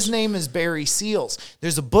 so his name is Barry Seals.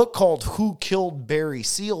 There's a book called Who Killed Barry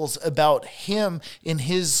Seals about him and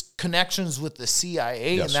his connections with the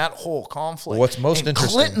CIA and that whole conflict. Well, what's most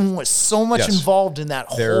interesting, Clinton was so much involved in that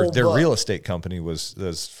whole Their real estate company was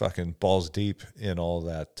fucking balls deep in all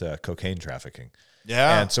that cocaine trafficking.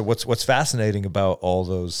 Yeah. And so what's fascinating about all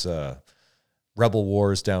those rebel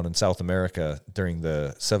wars down in South America during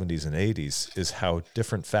the 70s and 80s is how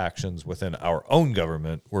different factions within our own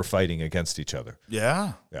government were fighting against each other.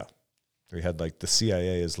 Yeah. Yeah. We had like the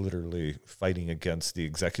CIA is literally fighting against the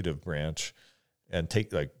executive branch and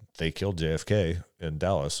they killed JFK in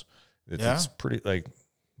Dallas. It's pretty like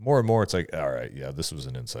more and more it's like, all right, yeah, this was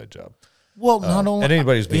an inside job. Well, not only. And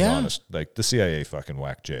anybody's being honest, like the CIA fucking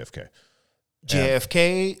whacked JFK.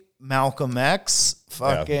 JFK, Malcolm X,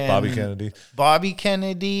 fucking Bobby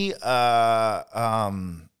Kennedy,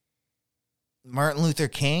 Martin Luther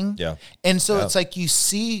King. Yeah. And so it's like you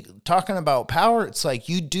see, talking about power, it's like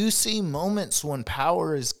you do see moments when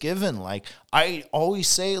power is given. Like I always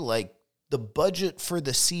say, like the budget for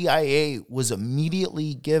the CIA was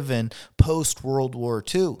immediately given post World War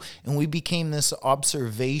II. And we became this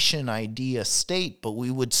observation idea state, but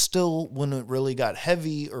we would still, when it really got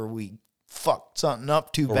heavy or we fucked something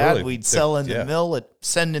up too bad, really, we'd send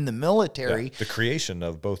in the military. Yeah. The creation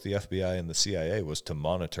of both the FBI and the CIA was to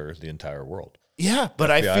monitor the entire world. Yeah, but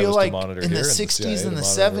I feel like in the 60s and the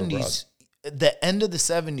 70s, the end of the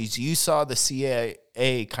 70s, you saw the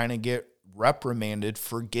CIA kind of get reprimanded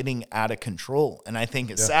for getting out of control. And I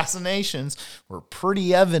think assassinations were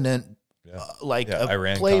pretty evident, like a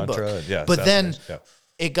Iran, playbook. Contra, but then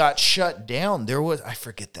it got shut down. There was, I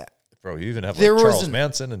forget that. Bro, you even have like Charles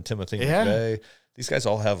Manson and Timothy McVeigh. These guys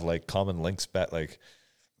all have like common links back. Like,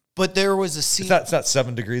 but there was a scene. It's not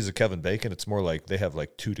 7 degrees of Kevin Bacon. It's more like they have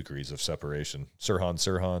like 2 degrees of separation.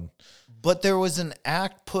 Sirhan. But there was an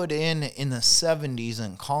act put in the 70s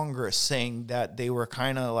in Congress saying that they were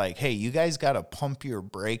kind of like, hey, you guys got to pump your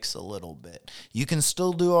brakes a little bit. You can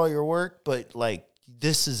still do all your work, but like,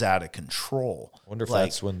 this is out of control. I wonder if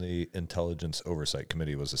that's when the Intelligence Oversight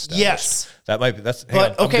Committee was established. Yes. That might be.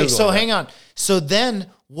 Hang on. So then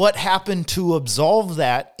what happened to absolve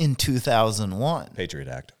that in 2001? Patriot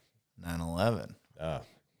Act. 9/11.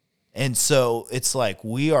 And so it's like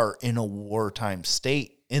we are in a wartime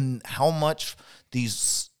state in how much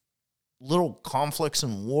these little conflicts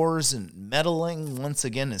and wars and meddling once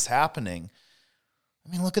again is happening.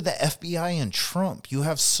 I mean, look at the FBI and Trump. You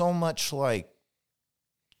have so much like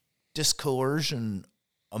discoercion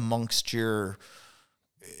amongst your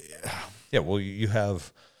well you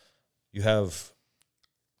have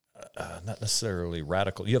not necessarily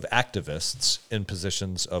radical, you have activists in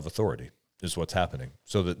positions of authority is what's happening.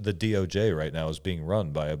 So the DOJ right now is being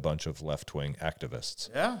run by a bunch of left-wing activists.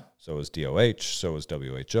 So is DOH, so is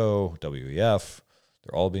WHO, WEF.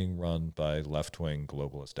 They're all being run by left-wing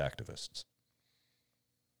globalist activists.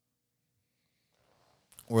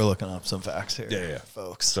 We're looking up some facts here,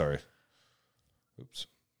 folks. Sorry. Oops.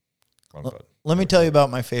 Wrong button. Let me tell you about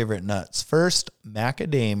my favorite nuts. First,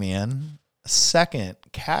 macadamia. Second,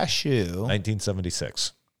 cashew.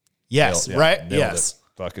 1976. Yes, right? Nailed it.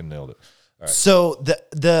 Fucking nailed it. All right. So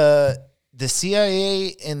the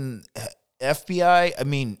CIA and FBI, I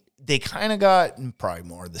mean, they kind of got, probably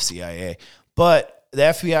more the CIA, but the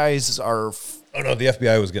FBI's are. Oh no, the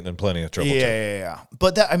FBI was getting in plenty of trouble. Yeah.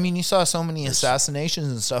 But that, I mean, you saw so many assassinations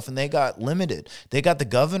and stuff, and they got limited. They got the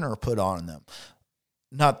governor put on them,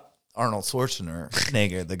 not Arnold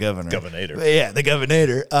Schwarzenegger, the governor. Governor. Yeah, the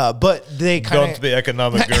governor. But they kind of don't be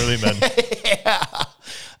economic girly men. Yeah.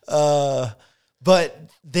 But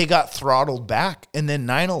they got throttled back, and then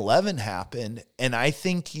 9/11 happened, and I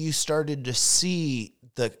think you started to see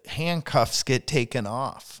the handcuffs get taken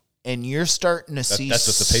off, and you're starting to see that's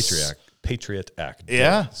what the Patriot Act did.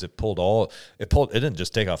 Yeah. It didn't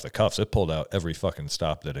just take off the cuffs, it pulled out every fucking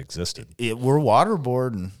stop that existed. We're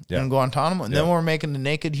waterboarding in Guantanamo, and then we're making the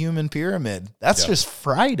naked human pyramid. That's just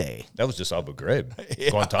Friday. That was just Abu Ghraib.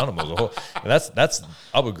 Guantanamo's a whole. And that's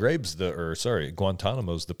Abu Ghraib's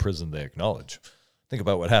Guantanamo's the prison they acknowledge. Think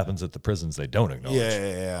about what happens at the prisons they don't acknowledge.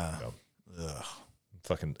 Yeah.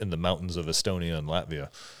 Fucking in the mountains of Estonia and Latvia.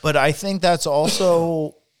 But I think that's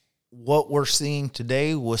also what we're seeing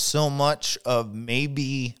today with so much of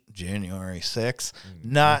maybe January 6th.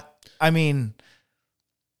 I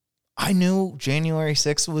knew January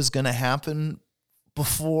 6th was going to happen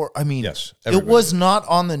before. I mean, yes, it was not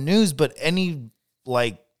on the news, but any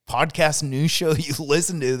podcast news show you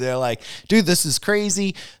listen to, they're like, dude, this is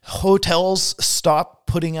crazy. Hotels stop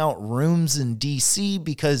putting out rooms in DC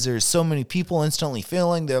because there's so many people instantly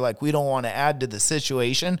filling. They're like, we don't want to add to the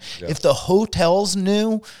situation. Yeah. If the hotels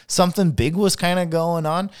knew something big was kind of going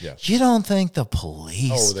on, you don't think the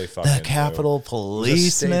police, the Capitol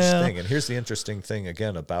Police knew? Thing. And here's the interesting thing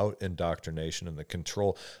again about indoctrination and the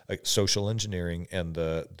control, social engineering and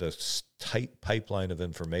the tight pipeline of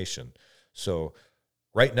information. So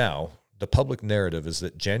right now, the public narrative is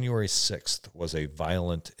that January 6th was a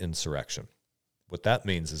violent insurrection. What that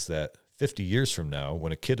means is that 50 years from now,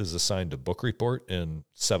 when a kid is assigned a book report in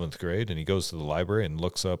 7th grade and he goes to the library and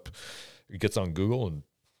looks up, he gets on Google and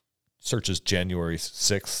searches January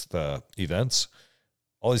 6th events,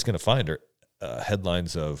 all he's going to find are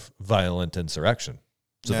headlines of violent insurrection.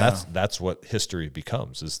 So that's what history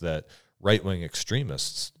becomes, is that right-wing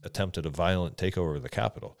extremists attempted a violent takeover of the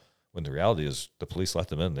Capitol. When the reality is the police let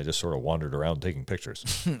them in. They just sort of wandered around taking pictures.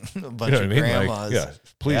 A bunch of grandmas.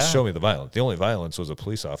 Please show me the violence. The only violence was a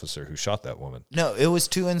police officer who shot that woman. No, it was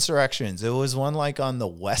two insurrections. It was one on the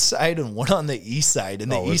west side and one on the east side. And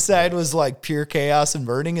the east side was pure chaos and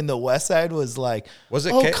burning, and the west side was was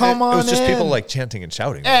it? Come on! It was just people chanting and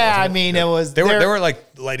shouting. Yeah, it was. They were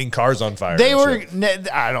lighting cars on fire. They were.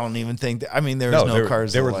 I don't even think. There was no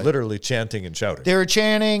cars. They were literally chanting and shouting. They were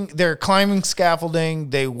chanting. They're climbing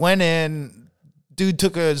scaffolding. They went in. Dude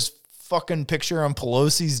took his fucking picture on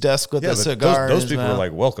Pelosi's desk with a cigar. Those people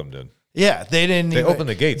were welcomed in. Yeah, they didn't. They opened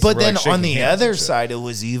the gates. But then on the other side, it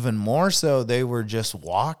was even more so. They were just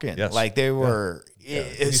walking. Yes. They were.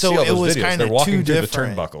 So it was kind of two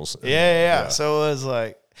different turnbuckles. Yeah. So it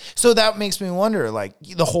was so that makes me wonder,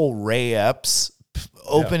 the whole Ray Epps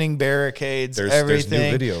opening barricades, everything, there's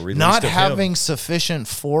new video not having sufficient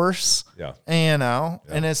force. Yeah. And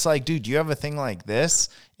it's dude, you have a thing like this,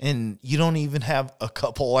 and you don't even have a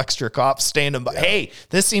couple extra cops standing by. Yeah. Hey,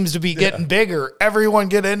 this seems to be getting bigger. Everyone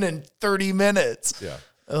get in 30 minutes. Yeah.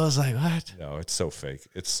 I was like, what? No, it's so fake.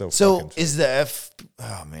 It's so fucking fake. Is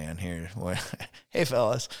oh man, here. Hey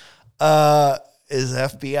fellas. Is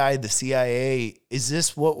FBI, the CIA, is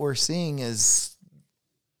this what we're seeing is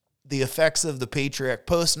the effects of the Patriot Act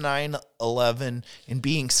post 9/11 and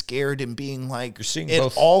being scared and being you're seeing at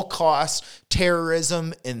both. All costs,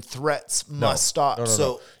 terrorism and threats must stop.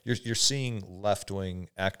 No. You're seeing left-wing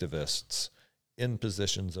activists in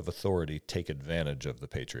positions of authority take advantage of the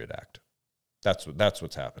Patriot Act. That's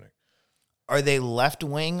what's happening. Are they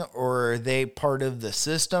left-wing, or are they part of the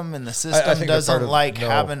system, and the system doesn't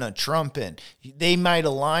having a Trump in? They might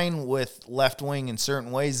align with left-wing in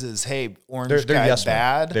certain ways as, hey, orange they're guy yes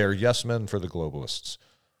bad. Men. They're yes men for the globalists.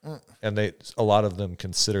 And a lot of them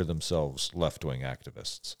consider themselves left-wing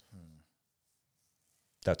activists.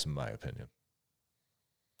 That's my opinion.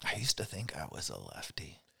 I used to think I was a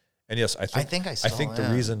lefty. And yes, I think the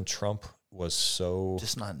reason Trump was so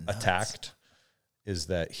just not attacked is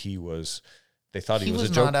that they thought he was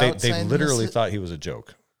a joke. They literally thought he was a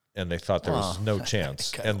joke, and they thought there was no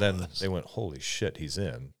chance. And then they went, holy shit, he's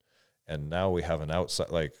in. And now we have an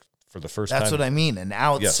outside, for the first time. That's what I mean, an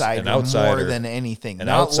outsider, more than anything. An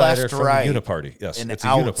not outsider left, from right. the uniparty. Yes, it's a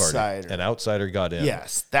outsider. uniparty. An outsider got in.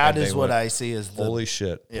 Yes, that is what I see as holy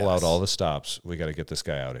shit, pull out all the stops. We got to get this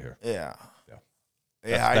guy out of here. Yeah.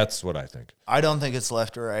 That's what I think. I don't think it's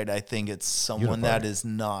left or right. I think it's someone that is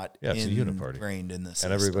not it's ingrained in the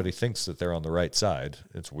system. And everybody thinks that they're on the right side.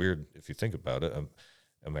 It's weird if you think about it.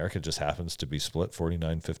 America just happens to be split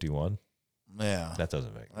 49-51. Yeah. That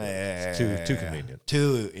doesn't make sense. It's too convenient.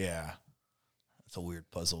 Yeah. That's a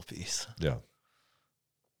weird puzzle piece. Yeah.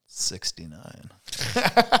 69.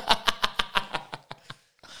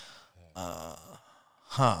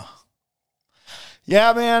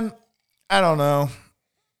 Yeah, man. I don't know.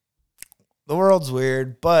 The world's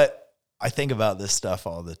weird, but I think about this stuff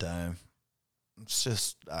all the time. It's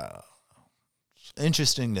just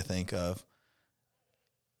interesting to think of.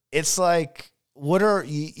 It's like,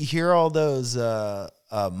 you hear all those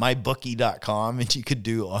mybookie.com and you could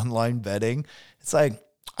do online betting. It's like,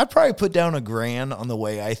 I'd probably put down $1,000 on the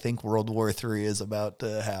way I think World War III is about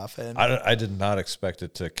to happen. I did not expect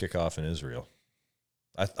it to kick off in Israel.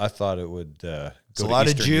 I thought it would go There's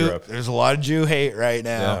to Eastern Europe. There's a lot of Jew hate right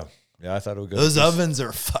now. Yeah, I thought it would go. Those ovens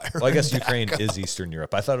are firing. Well, I guess Ukraine is Eastern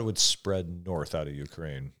Europe. I thought it would spread north out of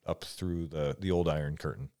Ukraine up through the old Iron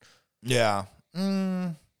Curtain. Yeah.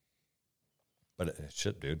 But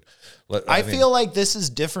shit, dude. I feel like this is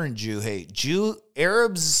different Jew hate.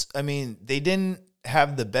 Arabs, I mean, they didn't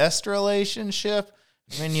have the best relationship.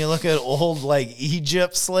 When you look at old like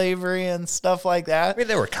Egypt slavery and stuff like that. I mean,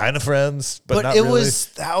 they were kind of friends, but not it really. was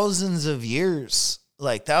thousands of years,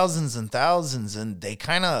 like thousands and thousands, and they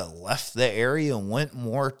kind of left the area and went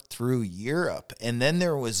more through Europe. And then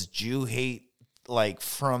there was Jew hate like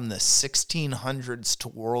from the 1600s to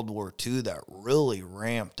World War II that really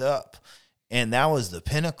ramped up. And that was the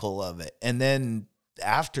pinnacle of it. And then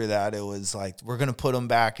after that, it was like, we're going to put them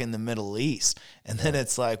back in the Middle East. And then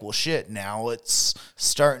it's like, well, shit, now it's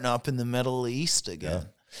starting up in the Middle East again.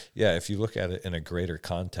 Yeah, if you look at it in a greater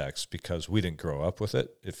context, because we didn't grow up with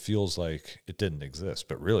it, it feels like it didn't exist.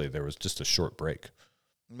 But really, there was just a short break.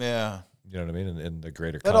 Yeah. You know what I mean? In the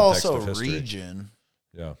greater but context also of history. Region.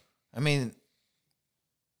 Yeah. I mean,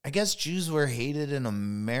 I guess Jews were hated in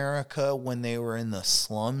America when they were in the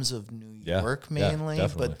slums of New York mainly,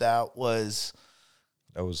 but that was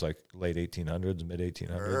like late 1800s, mid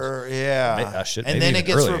 1800s. Yeah. And then it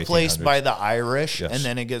gets replaced by the Irish, and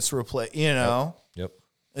then it gets replaced, you know. Yep.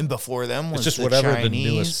 And before them was it's just the whatever Chinese.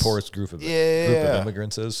 the newest, poorest group of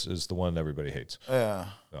immigrants is the one everybody hates. Yeah.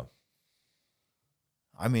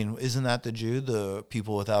 I mean, isn't that the Jew, the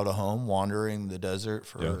people without a home wandering the desert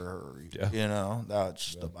for, you know,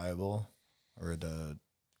 that's the Bible or the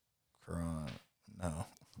Quran. No.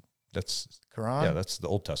 That's Quran? Yeah, that's the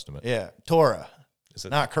Old Testament. Yeah, Torah. Is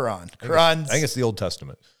it not Quran? I think it's the Old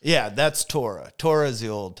Testament. Yeah, that's Torah. Torah is the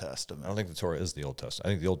Old Testament. I don't think the Torah is the Old Testament. I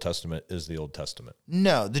think the Old Testament is the Old Testament.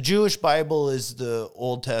 No, the Jewish Bible is the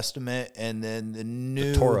Old Testament, and then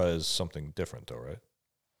the Torah is something different, though, right?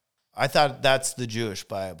 I thought that's the Jewish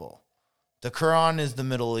Bible. The Quran is the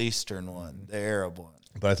Middle Eastern one, the Arab one.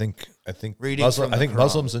 But I think Quran.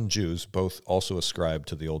 Muslims and Jews both also ascribe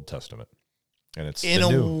to the Old Testament, and it's in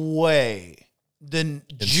a way. The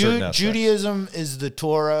Judaism is the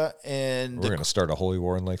Torah, and we're going to start a holy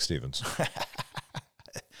war in Lake Stevens.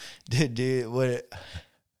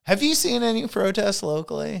 Have you seen any protests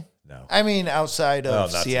locally? No. I mean, outside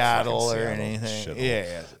of Seattle or anything.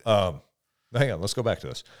 Yeah. Hang on, let's go back to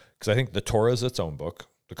this because I think the Torah is its own book.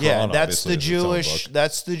 The Quran, that's the Jewish.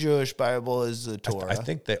 That's the Jewish Bible is the Torah. I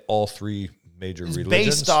think they all three major religions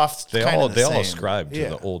based off. They all ascribe to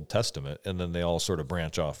the Old Testament, and then they all sort of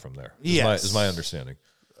branch off from there. Is my understanding.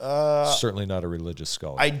 Certainly not a religious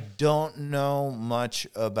scholar. I don't know much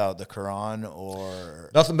about the Quran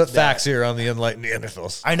or nothing but facts here on the Enlightened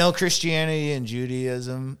Neanderthals. I know Christianity and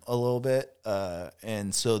Judaism a little bit,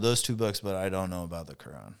 and so those two books, but I don't know about the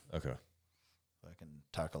Quran. Okay, I can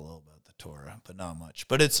talk a little about the Torah, but not much.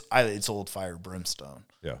 But it's old fire brimstone.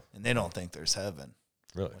 Yeah, and they don't think there's heaven.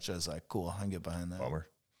 Really? Which I was like, cool, I can get behind that. Bummer.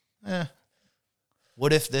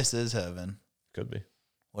 What if this is heaven? Could be.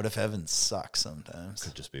 What if heaven sucks sometimes?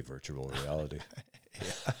 Could just be virtual reality.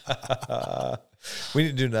 We need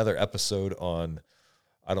to do another episode on,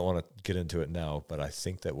 I don't want to get into it now, but I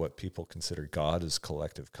think that what people consider God is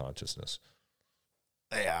collective consciousness.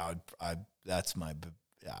 Yeah, that's my...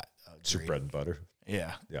 It's your bread and butter.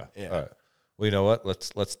 Yeah. All right. Well, you know what?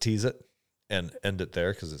 Let's tease it and end it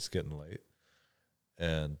there because it's getting late.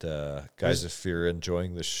 And guys, if you're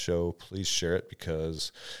enjoying this show, please share it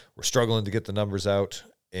because we're struggling to get the numbers out.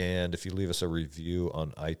 And if you leave us a review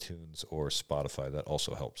on iTunes or Spotify, that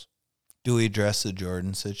also helps. Do we address the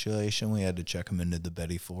Jordan situation? We had to check him into the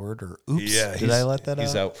Betty Ford, or did I let that out?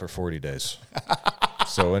 He's out for 40 days.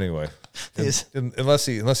 So anyway, unless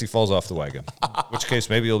he falls off the wagon, in which case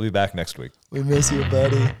maybe he'll be back next week. We miss you,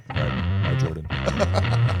 buddy. All right. Bye, Jordan.